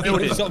top of the outside.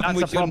 building. Something That's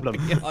we a problem.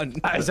 shouldn't be on.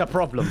 That is a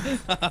problem.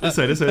 This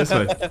way, this way, this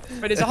way.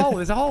 Wait, there's a hole.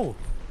 There's a hole.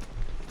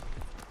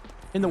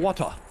 In the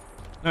water.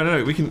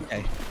 No, we can.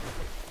 Okay.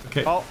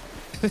 Okay. Oh.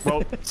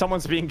 Well,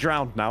 someone's being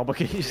drowned now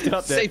because he's still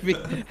up there. Save me.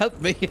 Help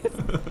me.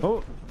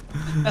 Oh.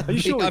 Are you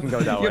sure we can go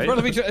that You're way?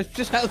 probably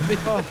just help me.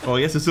 Oh,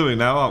 yes, we're swimming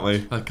now, aren't we?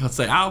 For God's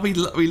sake, how we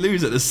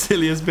lose at the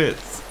silliest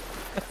bits.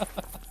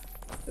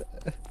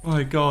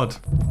 My God.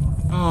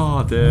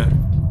 Oh dear.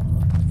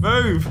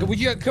 Move. Would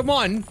you come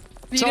on?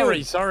 What are you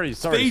doing? Sorry.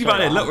 Speed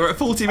running. Look, we're at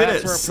 40 I had to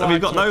minutes reply and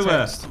we've got to a nowhere.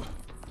 text.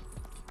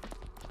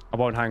 I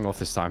won't hang off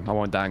this time. I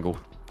won't dangle.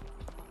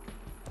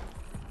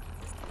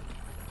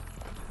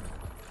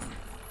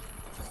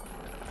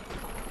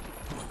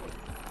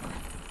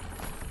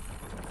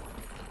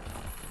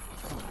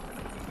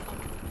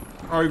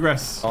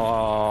 Progress.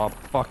 Oh,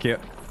 fuck it.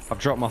 I've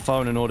dropped my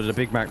phone and ordered a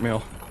Big Mac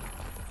meal.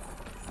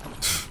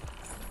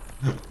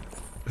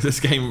 This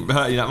game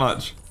hurt you that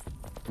much?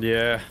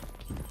 Yeah.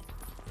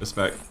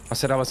 Respect. I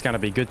said I was going to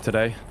be good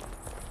today.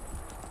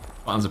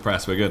 Buttons are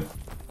pressed. We're good.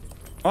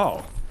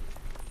 Oh.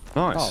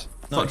 Nice. Oh.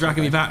 Stop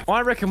dragging me back.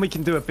 I reckon we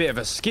can do a bit of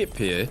a skip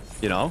here,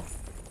 you know?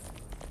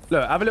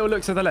 Look, have a little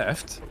look to the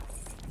left.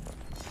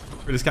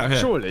 Through this gap here.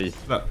 Surely.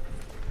 Look.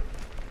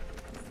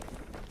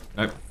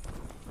 Nope.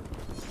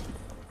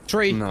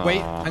 Tree. Nah. Wait,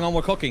 hang on,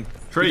 we're cooking.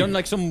 Tree.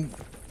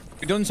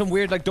 We done some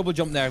weird like double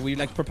jump there. We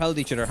like propelled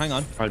each other. Hang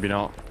on. Maybe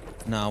not.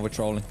 No, we're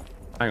trolling.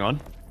 Hang on.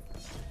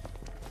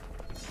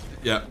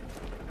 Yep.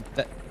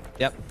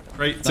 Yep.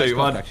 3, Nice 2,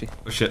 1. actually.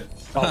 Oh shit.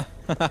 Oh.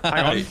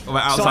 Hang on. We're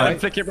outside. Simon,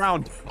 flick it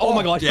round. Oh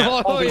my god.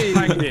 Yeah. Oh, we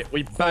banged it.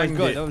 We That was banged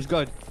good. it. That was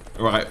good.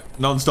 Right.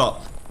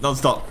 Non-stop.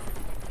 Non-stop.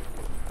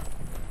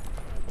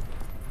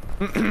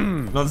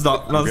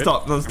 Non-stop.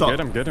 Non-stop. Non-stop.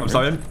 I'm good. I'm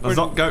sorry.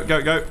 Non-stop. Go.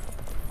 Go. Go.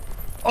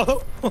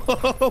 Oh,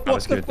 That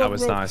was good. That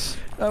was nice.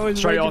 That was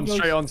Straight really on. close.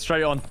 Straight on.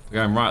 Straight on.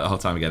 We're going right the whole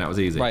time again. That was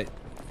easy. Right.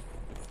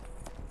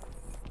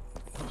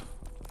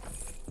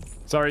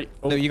 Sorry.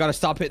 Oh, No, you gotta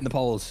stop hitting the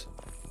poles.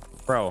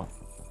 bro.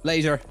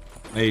 Laser.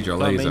 Major Don't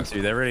laser. mean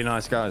to. They're really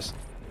nice guys.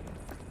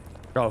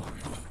 Go.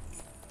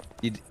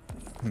 It's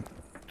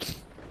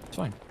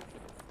fine.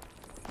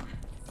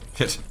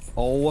 Shit.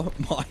 Oh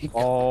my god.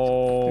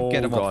 Oh,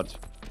 Get him God.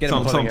 Get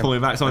him Someone pull me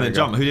back. Someone There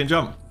didn't we jump. Who didn't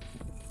jump?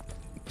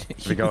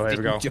 Here we go. Here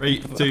we go. 3,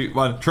 2,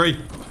 1. Tree.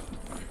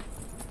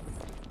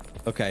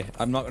 Okay,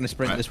 I'm not gonna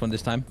sprint Right. this one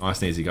this time.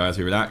 Nice and easy, guys.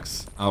 We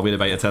relax. I'll be the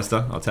beta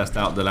tester. I'll test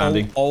out the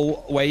landing.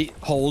 Oh, wait,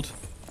 hold.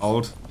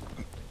 Hold.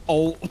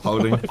 Oh.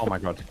 Holding. Oh, my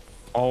God.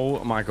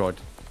 Oh, my God.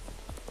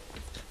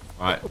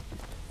 Right.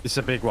 This is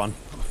a big one.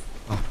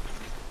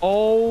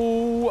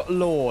 Oh,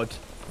 Lord.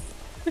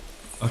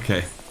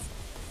 Okay.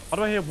 How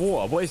do I hear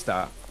water? What is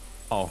that?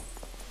 Oh,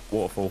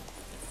 waterfall.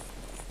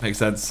 Makes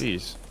sense.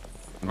 Jeez.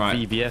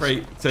 Right. VBS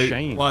 3, 2,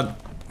 chain. 1.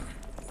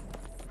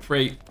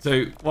 3,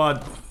 2,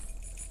 1.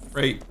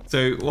 3,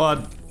 2,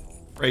 1.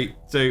 3,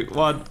 2,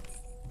 1.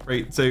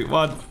 3, 2,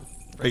 1.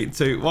 3,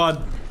 2,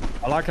 1.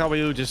 I like how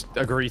we all just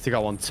agree to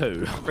go on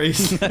 2. 3,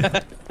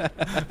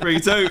 3,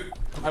 2.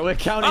 Like we're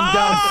counting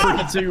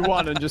down 3, 2,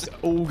 1 and just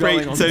all 3,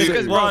 going on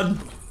 2, 2. 1.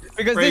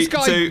 Because 3, this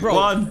guy, 2, bro,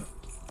 1.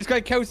 this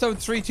guy counts down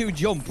 3, 2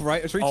 jump,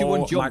 right? 3, 2, Oh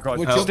 1 my jump. God.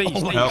 We're Help, jump-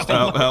 Steve, oh my Help, God.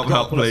 help, help,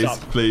 help, Pull us please. up.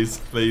 Please,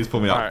 please pull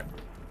me up. Alright.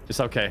 It's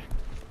okay.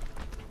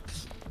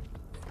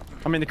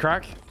 I'm in the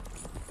crack.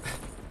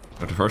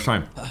 Not the first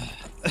time.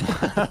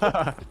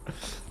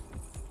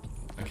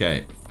 Okay.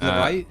 Is that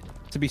right?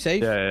 To be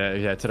safe?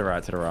 Yeah, to the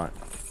right, to the right.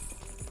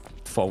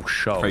 Full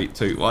show. 3,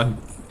 2, 1.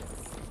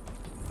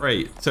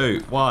 3, 2,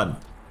 1.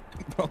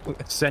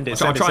 Send it, I'll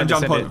send it, try and send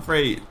jump it, on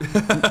 3.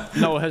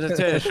 No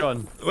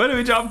hesitation. Where are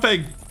we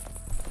jumping?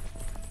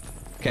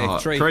 Okay, Oh,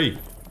 tree. Tree.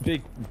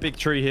 Big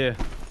tree here.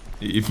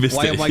 You've missed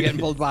Why it. am I getting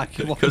pulled back?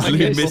 Why Because am I Lou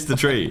getting missed the pulled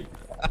tree.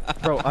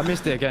 Bro, I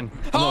missed it again.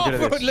 I'm Oh, not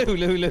good at this.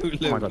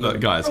 Lou. Oh my God. Look,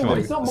 guys, come on.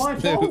 It's not my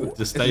fault.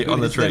 Just stay on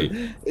the tree.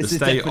 This Just is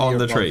stay definitely on your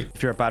the fault. tree.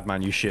 If you're a bad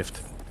man, you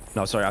shift.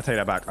 No, sorry, I take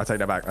that back. I take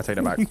that back. I take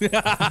that back.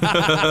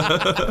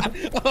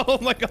 Oh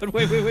my god,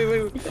 wait.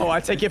 Oh, I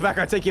take it back.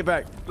 I take it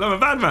back. No, I'm a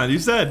bad man, you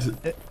said.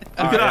 Look at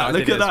yeah, that. I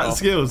Look did at it as that well.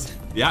 skills.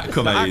 The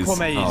aqua maze. aqua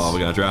maze. Oh, we're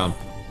going to drown.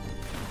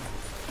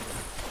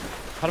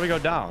 How do we go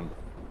down?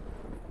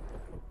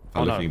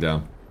 I'm Oh, no. looking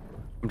down.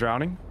 I'm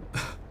drowning.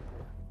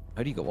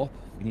 How do you go up?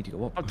 We need to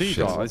go up. How do you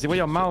shit. go? Is it where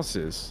your mouse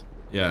is?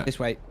 Yeah. This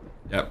way.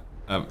 Yep.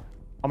 Oh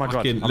my God.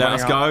 Fucking I'm let running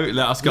us out. go.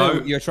 Let us go.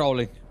 Lou, you're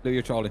trolling. Lou,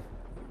 you're trolling.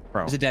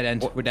 Bro. It's a dead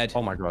end. We're dead.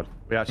 Oh my God.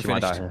 We actually We're might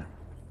die finished. here.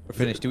 We're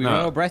finished. Do we No. run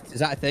out of breath? Is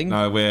that a thing?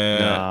 No, we're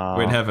No.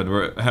 in heaven.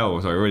 We're at hell.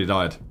 Sorry, we already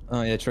died.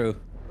 Oh yeah, true.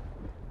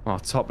 Oh,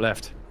 top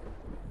left.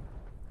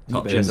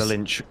 Top Jezza chins.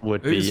 Lynch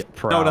would Who's be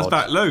proud. held us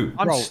back? Lou.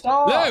 I'm Bro,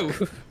 stuck. Lou.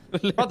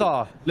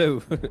 Brother.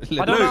 Lou. I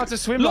don't know how to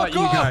swim like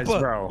you Look guys, up!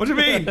 bro. What do you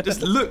mean?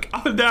 Just look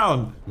up and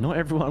down. Not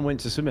everyone went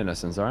to swimming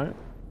lessons, alright?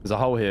 There's a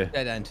hole here.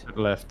 Dead end. To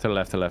the left, to the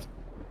left, to the left.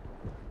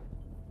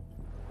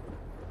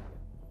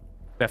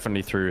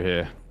 Definitely through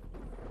here.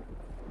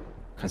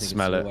 I think it's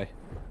smell the it. way.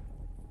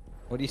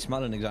 What are you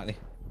smelling exactly?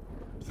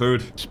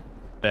 Food.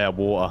 There,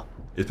 water.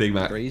 It's Big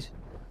Mac. Breeze.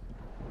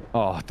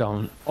 Oh,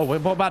 don't. Oh,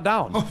 wait, what about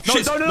down? Oh,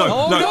 shit. no, no,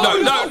 no,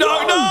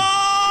 no. no.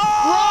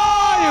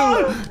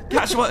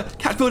 Catch what?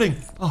 Catch building.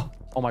 Oh,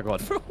 Oh my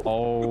God.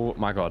 Oh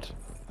my God.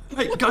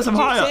 wait, go some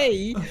higher.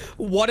 Say,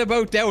 what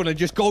about down and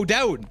just go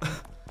down?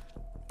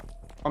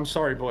 I'm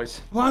sorry,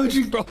 boys. Why would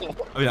you? Bro.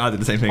 I mean, I did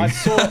the same thing. I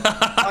saw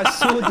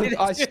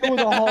the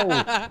hole.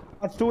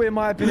 I thought it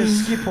might have been a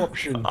skip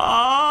option.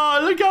 Oh,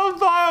 look how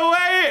far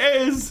away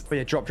it is. But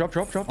yeah, drop.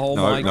 Oh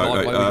my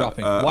god, why are we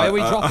dropping? Why are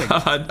we dropping?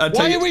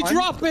 Why are we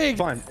dropping?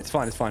 Fine, it's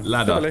fine, it's fine.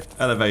 Ladder, To the lift.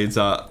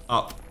 elevator,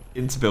 up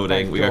into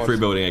building. Thank We go God. through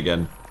building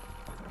again.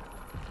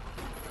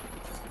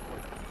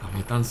 Oh,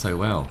 you've done so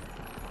well.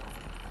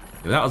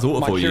 Yeah, that was My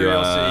waterfall.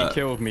 curiosity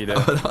killed me there.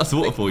 That was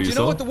waterfall. Do You you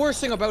know saw. what the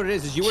worst thing about it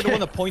is? You were the one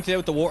that pointed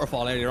out the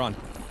waterfall earlier on.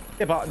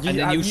 Yeah, but And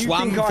then you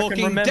swam think I can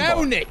fucking remember?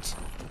 down it!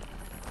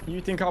 You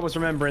think I was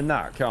remembering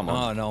that? Come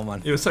on. Oh no,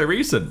 man. It was so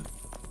recent.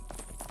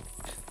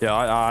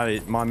 Yeah,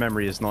 my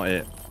memory is not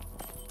it.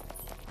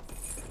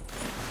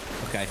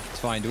 Okay, it's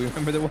fine. Do we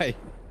remember the way?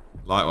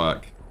 Light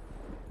work.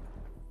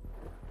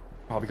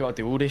 Oh, we gotta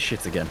do all this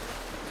shit again.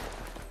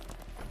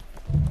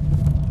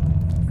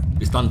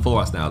 It's done for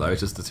us now, though.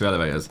 It's just the 2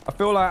 elevators. I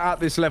feel like at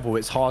this level,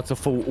 it's hard to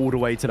fall all the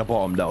way to the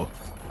bottom, though.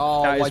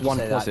 Oh, that is why'd you one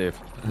say positive.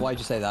 that? Why'd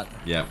you say that?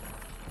 Yeah.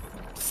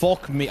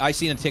 Fuck me. I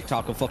seen a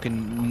TikTok of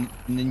fucking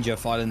Ninja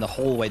falling the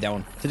whole way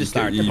down to the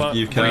start.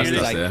 You've cursed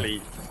us here.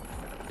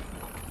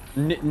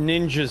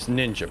 Ninja's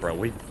Ninja, bro.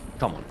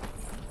 Come on.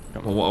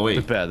 Well, what are we?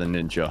 We're better than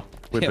Ninja.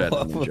 We're better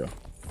than Ninja.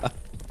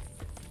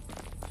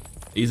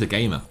 He's a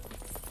gamer.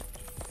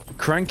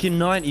 Cranking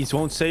 90s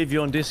won't save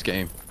you on this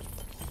game.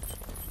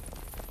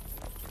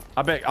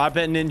 I bet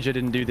Ninja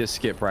didn't do this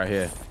skip right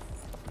here.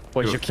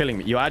 Boys, you're killing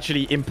me. You're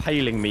actually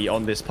impaling me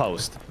on this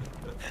post.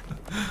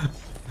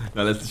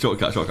 No, let's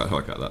shortcut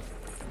that.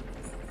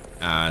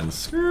 And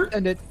skirt.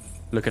 And it.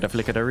 Look at the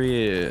flick of the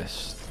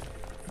wrist.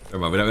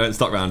 Come on, we don't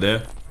stop round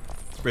here.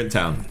 Sprint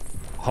town.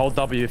 Hold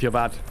W if you're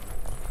bad.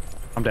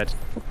 I'm dead.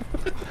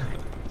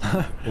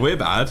 We're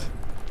bad.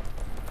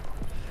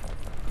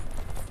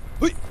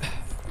 Wait.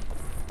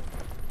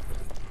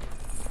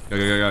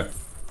 Go.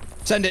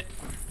 Send it.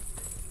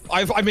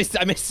 I missed.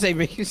 Save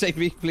me. Save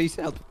me. Please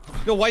help.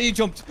 No, why you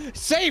jumped?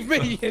 Save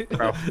me.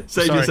 Bro,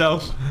 Save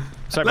yourself.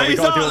 Sorry, bro, we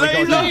gotta do what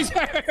we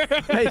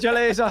gotta do. Major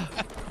laser.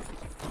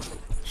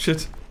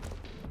 Shit.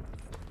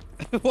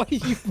 Why are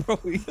you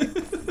throwing?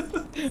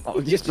 Oh,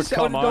 You just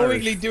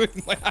unknowingly doing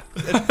my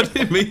accent. I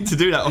didn't mean to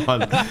do that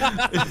one.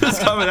 It's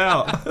coming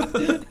out.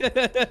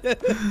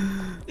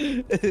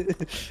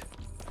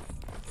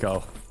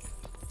 Go.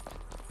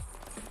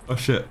 Oh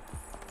shit.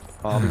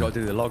 Oh, we gotta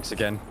do the logs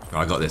again. Oh,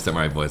 I got this. Don't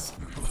worry, boys.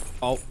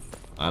 Oh.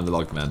 I'm the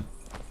log man.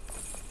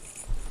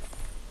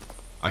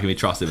 I can be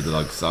trusted with the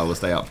logs, so I will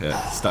stay up here.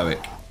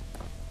 Stoic.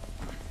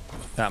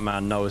 That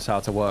man knows how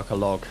to work a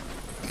log.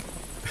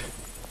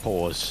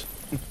 Pause.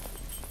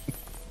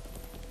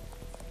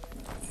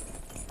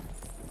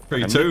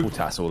 3, A 2. nipple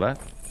tassel there.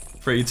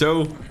 3,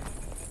 2.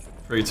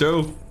 3,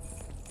 2.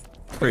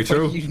 3,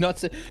 2. You not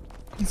say,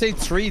 you can say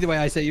 3 the way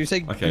I say. You're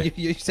saying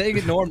you're saying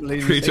it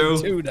normally. 3,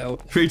 2. 2 now.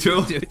 3,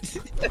 2. Dude.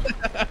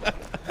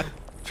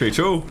 3,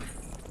 2.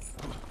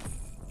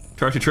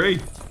 33.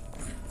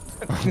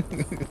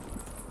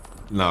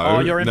 No. Oh,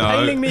 you're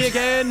impaling me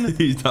again.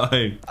 He's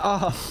dying.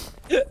 Ah.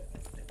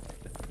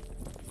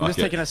 I'm just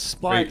taking a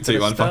spike to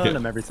the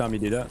sternum every time you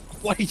do that.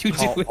 What are you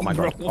doing, Oh my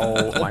god. bro?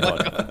 Oh my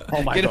god.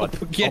 Oh my Get god.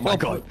 up. Get Oh my up.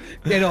 god.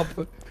 Get up.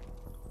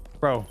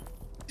 Bro,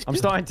 I'm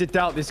starting to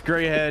doubt this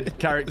grey-haired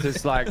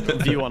character's like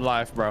view on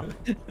life, bro.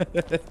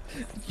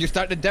 You're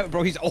starting to doubt,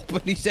 bro. He's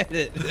openly said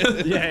it.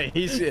 Yeah,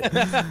 he's.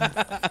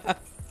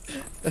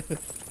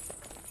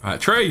 Alright,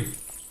 tree.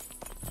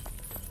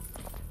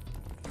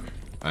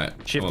 Alright.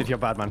 Shift if you're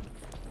bad, man.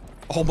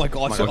 Oh my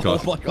god. Oh my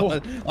god. Oh my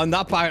god. On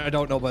that part, I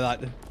don't know about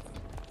that.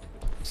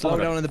 Slow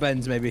down on the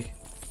bends, maybe.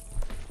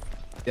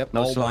 Yep.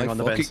 No slowing on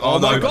the bends. Oh,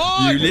 my no,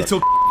 god! you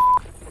little.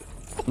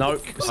 No,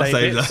 saved save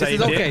it. that. This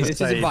is okay.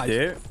 This isn't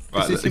bad.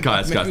 Right, This isn't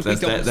guys, bad. Maybe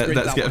let's we don't sprint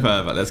get that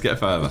further. one. Let's get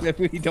further.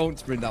 Maybe we don't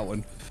sprint that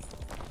one.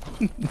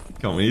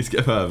 Come on, we need to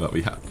get further.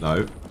 We have no.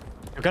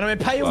 You're gonna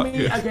impale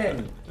me Fuck.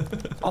 again.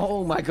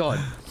 Oh my god.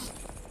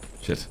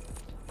 Shit.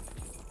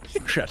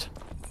 Shit.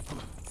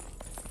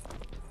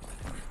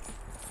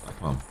 Right,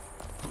 come on.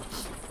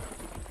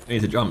 You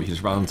need to jump. You can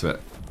just run into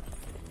it.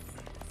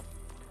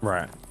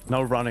 Right.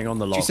 No running on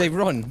the log. Did you say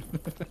run?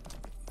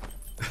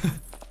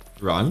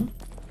 Run.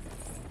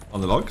 On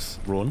the logs.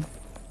 Run?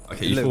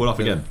 Okay, you Lou, fall off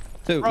Lou. again.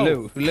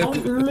 Lou,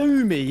 Don't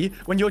loo me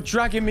when you're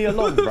dragging me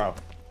along, bro.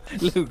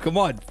 Lou, come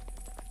on.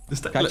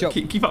 Just, Catch up.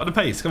 keep up the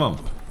pace. Come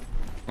on.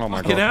 Oh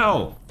my Fucking god.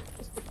 hell.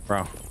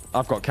 Bro,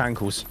 I've got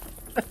cankles.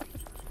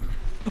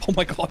 Oh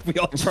my god, we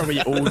all Probably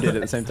all did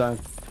at the same time.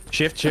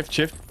 Shift.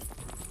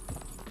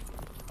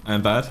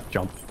 And bad.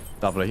 Jump.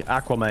 Lovely.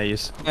 Aqua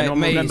maze. Maze.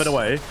 Anyone remember the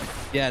way?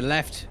 Yeah,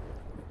 left.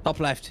 Top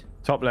left.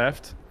 Top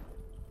left.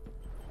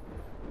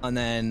 And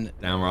then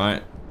Down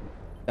right.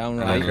 down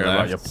And right. then Okay, left.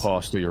 like your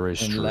past through your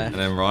history. left. And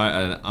then right.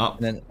 And then up.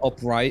 And then up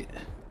right.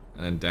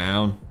 And then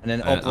down. And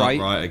then up right.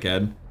 Up right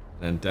again.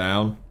 And then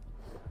down.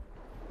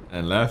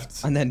 And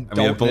left. And then we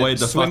don't avoid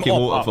the swim fucking up,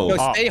 waterfall.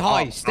 No, stay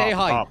high, stay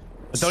high.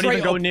 Don't Straight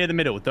even go up. near the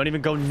middle. Don't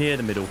even go near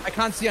the middle. I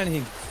can't see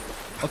anything.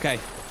 Okay.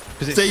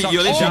 It See, sucks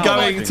you're you literally down.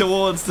 going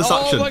towards the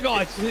suction. Oh my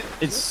god.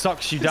 It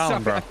sucks you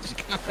down, bro.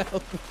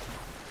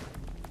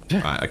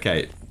 Right,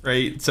 okay.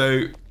 3,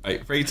 2,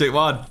 wait, 3, 2,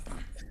 1.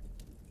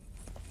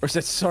 Or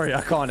said, sorry,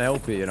 I can't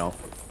help it, you know.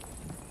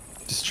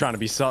 Just trying to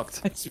be sucked.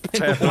 It's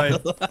been Fair a play.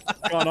 while.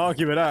 Can't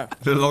argue with that.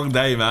 It's a long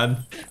day, man.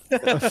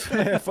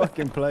 Fair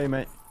fucking play,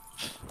 mate.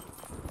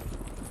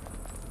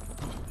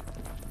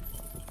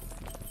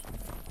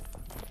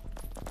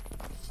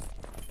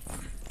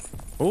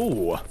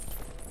 Ooh.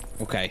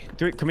 Okay.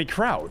 Can we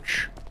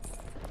crouch?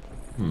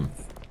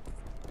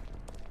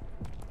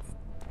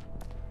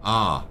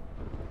 Ah.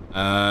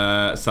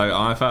 So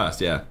I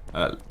first, yeah.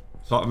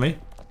 Start with me.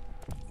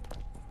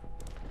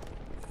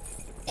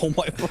 Oh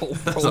my, bro.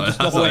 That's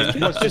No way.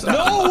 No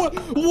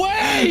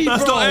way,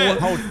 That's bro. not it.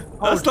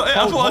 That's not it.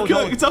 That's what I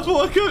cooked. That's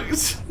what I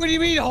cooked. What do you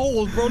mean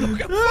hold, bro?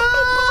 Look at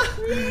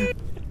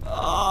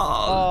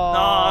Oh,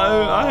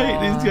 no. I hate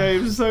these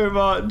games so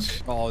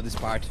much. Oh, this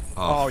part.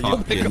 Oh, you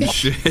fucking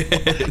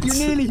shit. You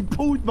nearly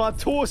pulled my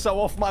torso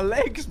off my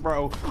legs,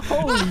 bro.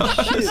 Holy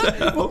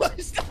shit. What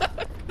is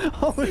that?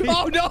 Holy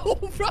Oh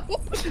no, bro.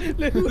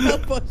 Lou,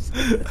 help us.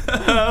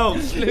 Help.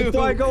 Lou. Do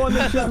I go on the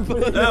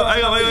trampoline? No,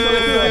 hang on,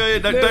 wait.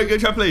 Don't go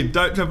trampoline.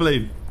 Don't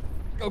trampoline.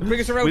 Oh, bring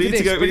us around We to need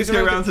to this. go. We need to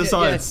go around to the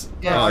sides.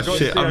 Yeah. Oh got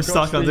shit! you, I I'm got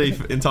stuck you.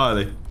 underneath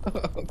entirely.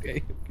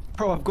 Okay.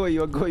 Bro, I've got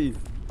you. I've got you.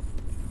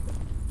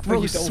 Bro,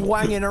 you he's don't.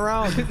 swanging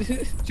around. Should we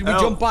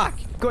Help. jump back?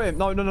 Got him.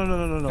 No.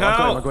 I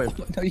Help. got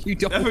him. No, you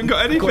don't. I haven't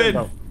got I got him, anything.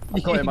 bro.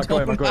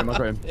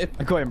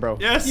 I got him, bro.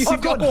 Yes. You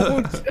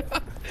don't.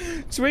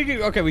 So we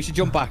can, okay, we should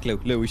jump back, Lou.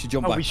 Lou, we should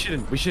jump Oh, back. we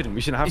shouldn't have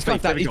He's faith. got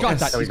that. There we He's go. got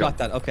that. There we He's go. got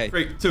that. Okay.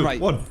 3, 2, Right.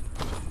 1.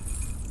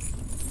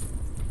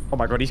 Oh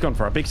my god, he's gone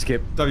for a big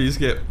skip. W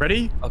skip.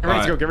 Ready? Okay. Get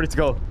ready to go. Right. Get ready to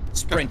go.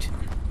 Sprint.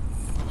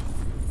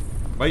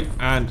 Wait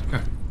and go.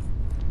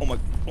 Oh my.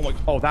 Oh my.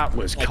 Oh, that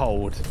was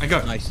cold. And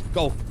go. Nice.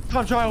 Go.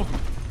 Time trial.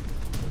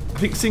 I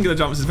think singular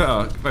jumps is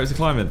better opposed to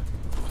climbing.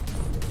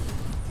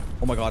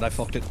 Oh my god, I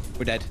fucked it.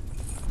 We're dead.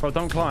 Bro,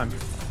 don't climb.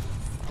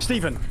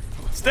 Stephen.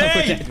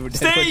 Stay! We're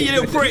dead, Stay, you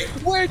little prick!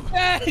 We're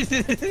dead!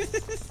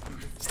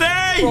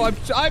 Stay! Bro,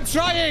 I'm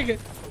trying!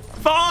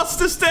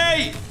 Faster,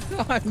 stay!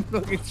 I'm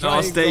fucking trying.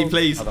 Oh, stay, bro.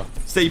 please.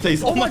 Stay,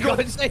 please. Oh my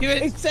god, save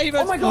it! Save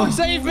us! Oh my god.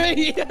 Save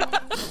me!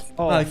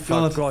 Oh, My for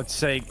God. God's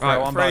sake, bro.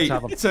 Right, I'm about to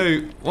have 3,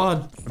 a... 2,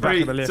 1. back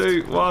 3, of the lift.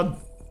 2, 1.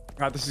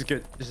 Right, this is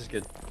good. This is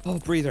good. Oh,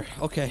 breather.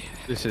 Okay.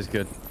 This is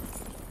good.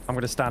 I'm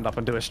going to stand up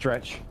and do a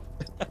stretch.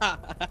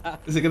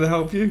 Is it going to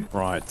help you?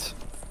 Right.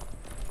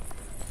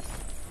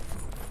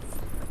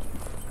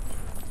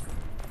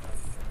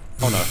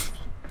 Oh no.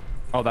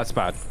 Oh, that's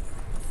bad.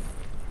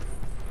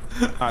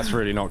 That's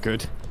really not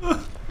good. Go.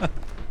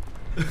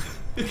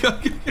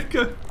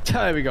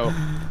 There we go.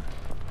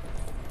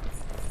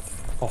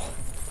 Oh.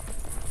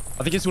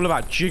 I think it's all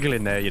about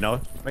jiggling there, you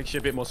know? Makes you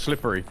a bit more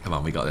slippery. Come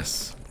on, we got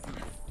this.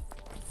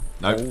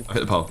 Nope, Oh. I hit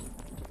the pole.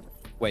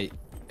 Wait.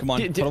 Come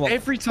on. put 'em up.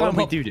 Every Put time 'em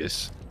we up. do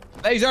this.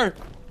 Laser!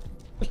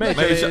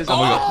 Laser. Oh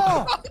my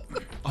god.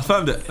 I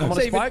found it. I'm on a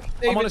Save it, spike.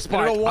 save I'm on it. a spike.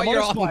 I don't know what I'm on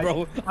you're a on, spike.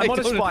 bro. I'm on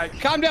a don't- spike.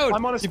 Calm down.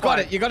 I'm on a You've got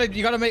spike. it.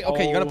 You gotta make.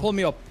 Okay, you gotta Oh. pull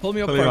me up. Pull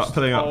me up Pulling first. up,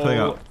 pulling up, pulling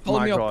Oh up. Pull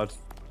my me up. god.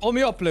 Pull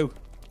me up, Lou.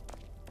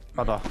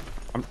 Brother,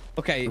 I'm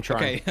Okay. I'm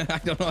trying. Okay. I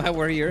don't know how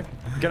we're here.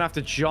 gonna have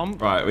to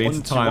jump. Right, we need to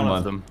onto time one one.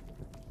 of them.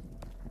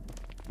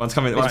 One's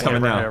coming, Right one's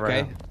coming here, now. right here,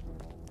 right Okay.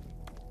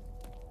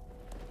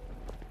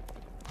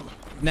 here.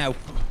 Now.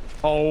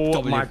 Oh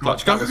W. my god,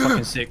 Clutch. that Go, was go, go.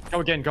 fucking sick. Go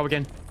again, go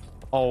again.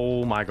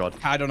 Oh my god.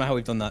 I don't know how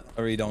we've done that.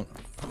 I really don't.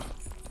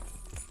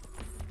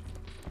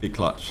 Big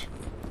clutch.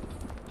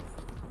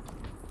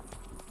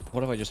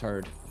 What have I just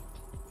heard?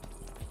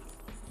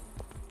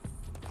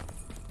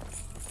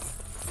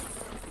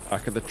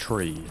 Back of the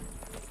tree.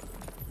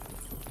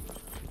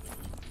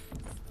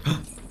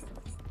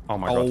 Oh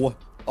my god.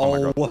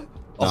 Oh. my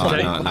Oh.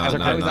 Okay. No, How has that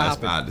this is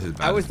happened? bad. This is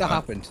bad. How this has is that bad.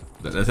 happened?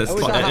 Let's, How has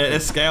that happened?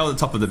 let's scale the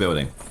top of the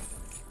building.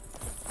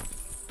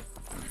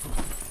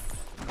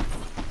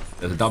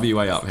 There's a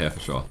WA up here for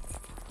sure.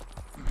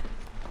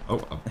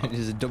 Oh,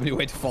 There's a W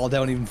way to fall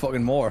down even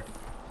fucking more.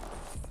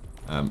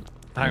 Hang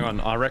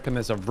on, I reckon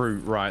there's a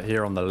route right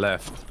here on the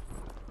left.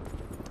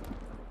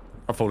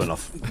 I've fallen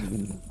off.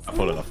 I've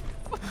fallen off.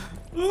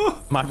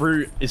 My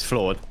route is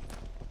flawed.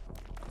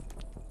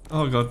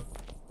 oh god.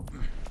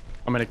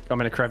 I'm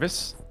in a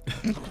crevice.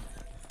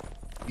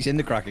 He's in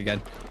the crack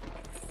again.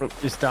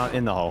 It's down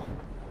in the hole.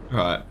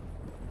 Right.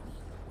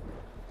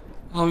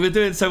 Oh, we're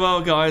doing so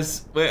well,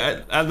 guys.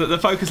 And the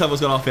focus level's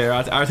gone off here.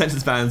 Our attention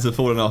spans have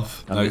fallen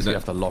off. That means we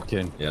have to lock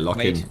in. Yeah, lock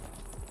Wait. in.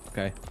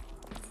 Okay.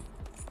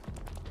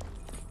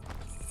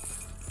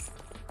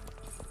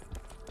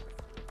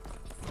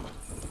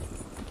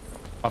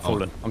 I've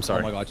fallen. I'm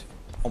sorry. Oh my god.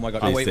 Oh my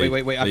god. Please, Oh, wait, Steve.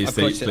 wait, wait. Please, I've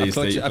clutched Steve. it. I've Please,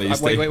 clutched Steve. it.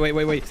 Please, Wait,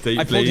 Steve. wait. Steve,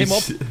 I pulled him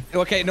up. please.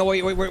 Okay, no,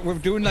 wait. We're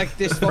doing like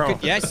this fucking.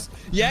 Yes.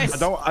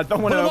 Yes. I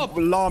don't want Pull him to up.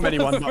 alarm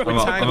anyone, but we're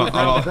I'm tangled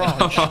round the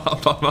branch.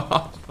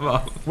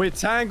 up. We're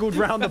tangled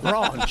round the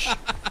branch.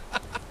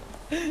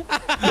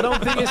 I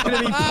don't think it's going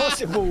to be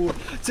possible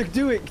to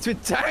do it. We're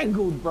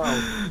tangled, bro.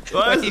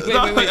 Wait. We You need to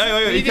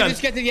can.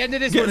 just get to the end of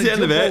this Get one. to the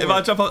end of and it. If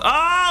I jump jump on.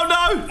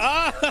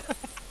 Oh, no!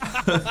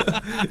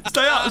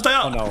 Stay up, stay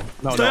up. Oh, no.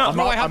 No, Stay no. up. over.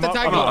 Bro, I have to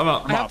tangle I'm it.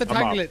 up. I have to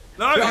tangle it.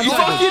 No, Bro, you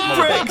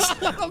I'm fucking pricks!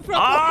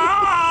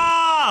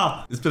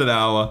 Ah! It's been an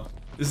hour.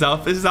 This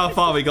is how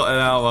far we got in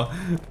an hour.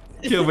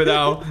 Kill me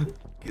now.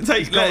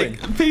 Take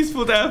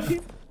peaceful death.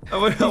 I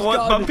want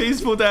my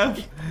peaceful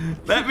death.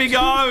 Let me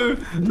go.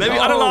 Let me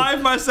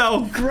unalive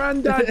myself.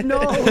 Granddad, no.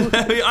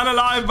 Let me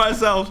unalive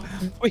myself.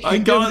 I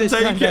can't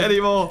take it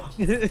anymore.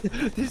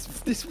 This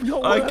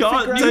I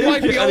can't You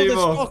might take be it old as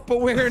anymore. fuck,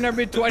 but we're in our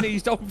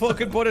mid-20s. Don't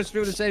fucking put us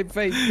through the same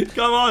fate.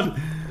 Come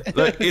on.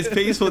 Look, it's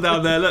peaceful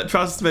down there. Look,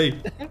 trust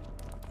me.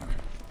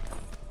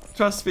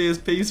 Trust me, it's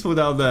peaceful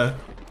down there.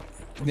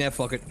 Yeah,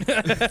 fuck it.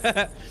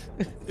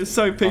 It's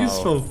so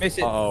peaceful. Miss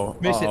it. Uh-oh.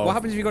 Miss it. Uh-oh. What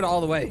happens if you go to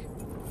all the way?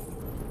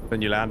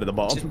 Then you land at the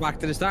Just bottom. back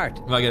to the start.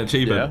 If I get an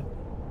achievement. Yeah.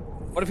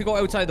 What if we go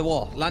outside the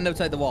wall? Land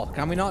outside the wall.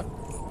 Can we not?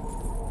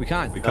 We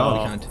can't. We No,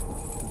 can't. we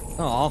can't.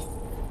 Oh.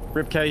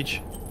 Rib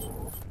cage.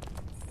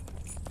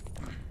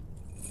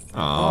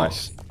 Oh.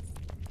 Nice.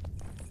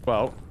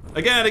 Well.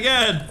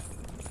 Again.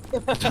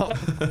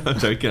 I'm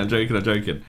joking.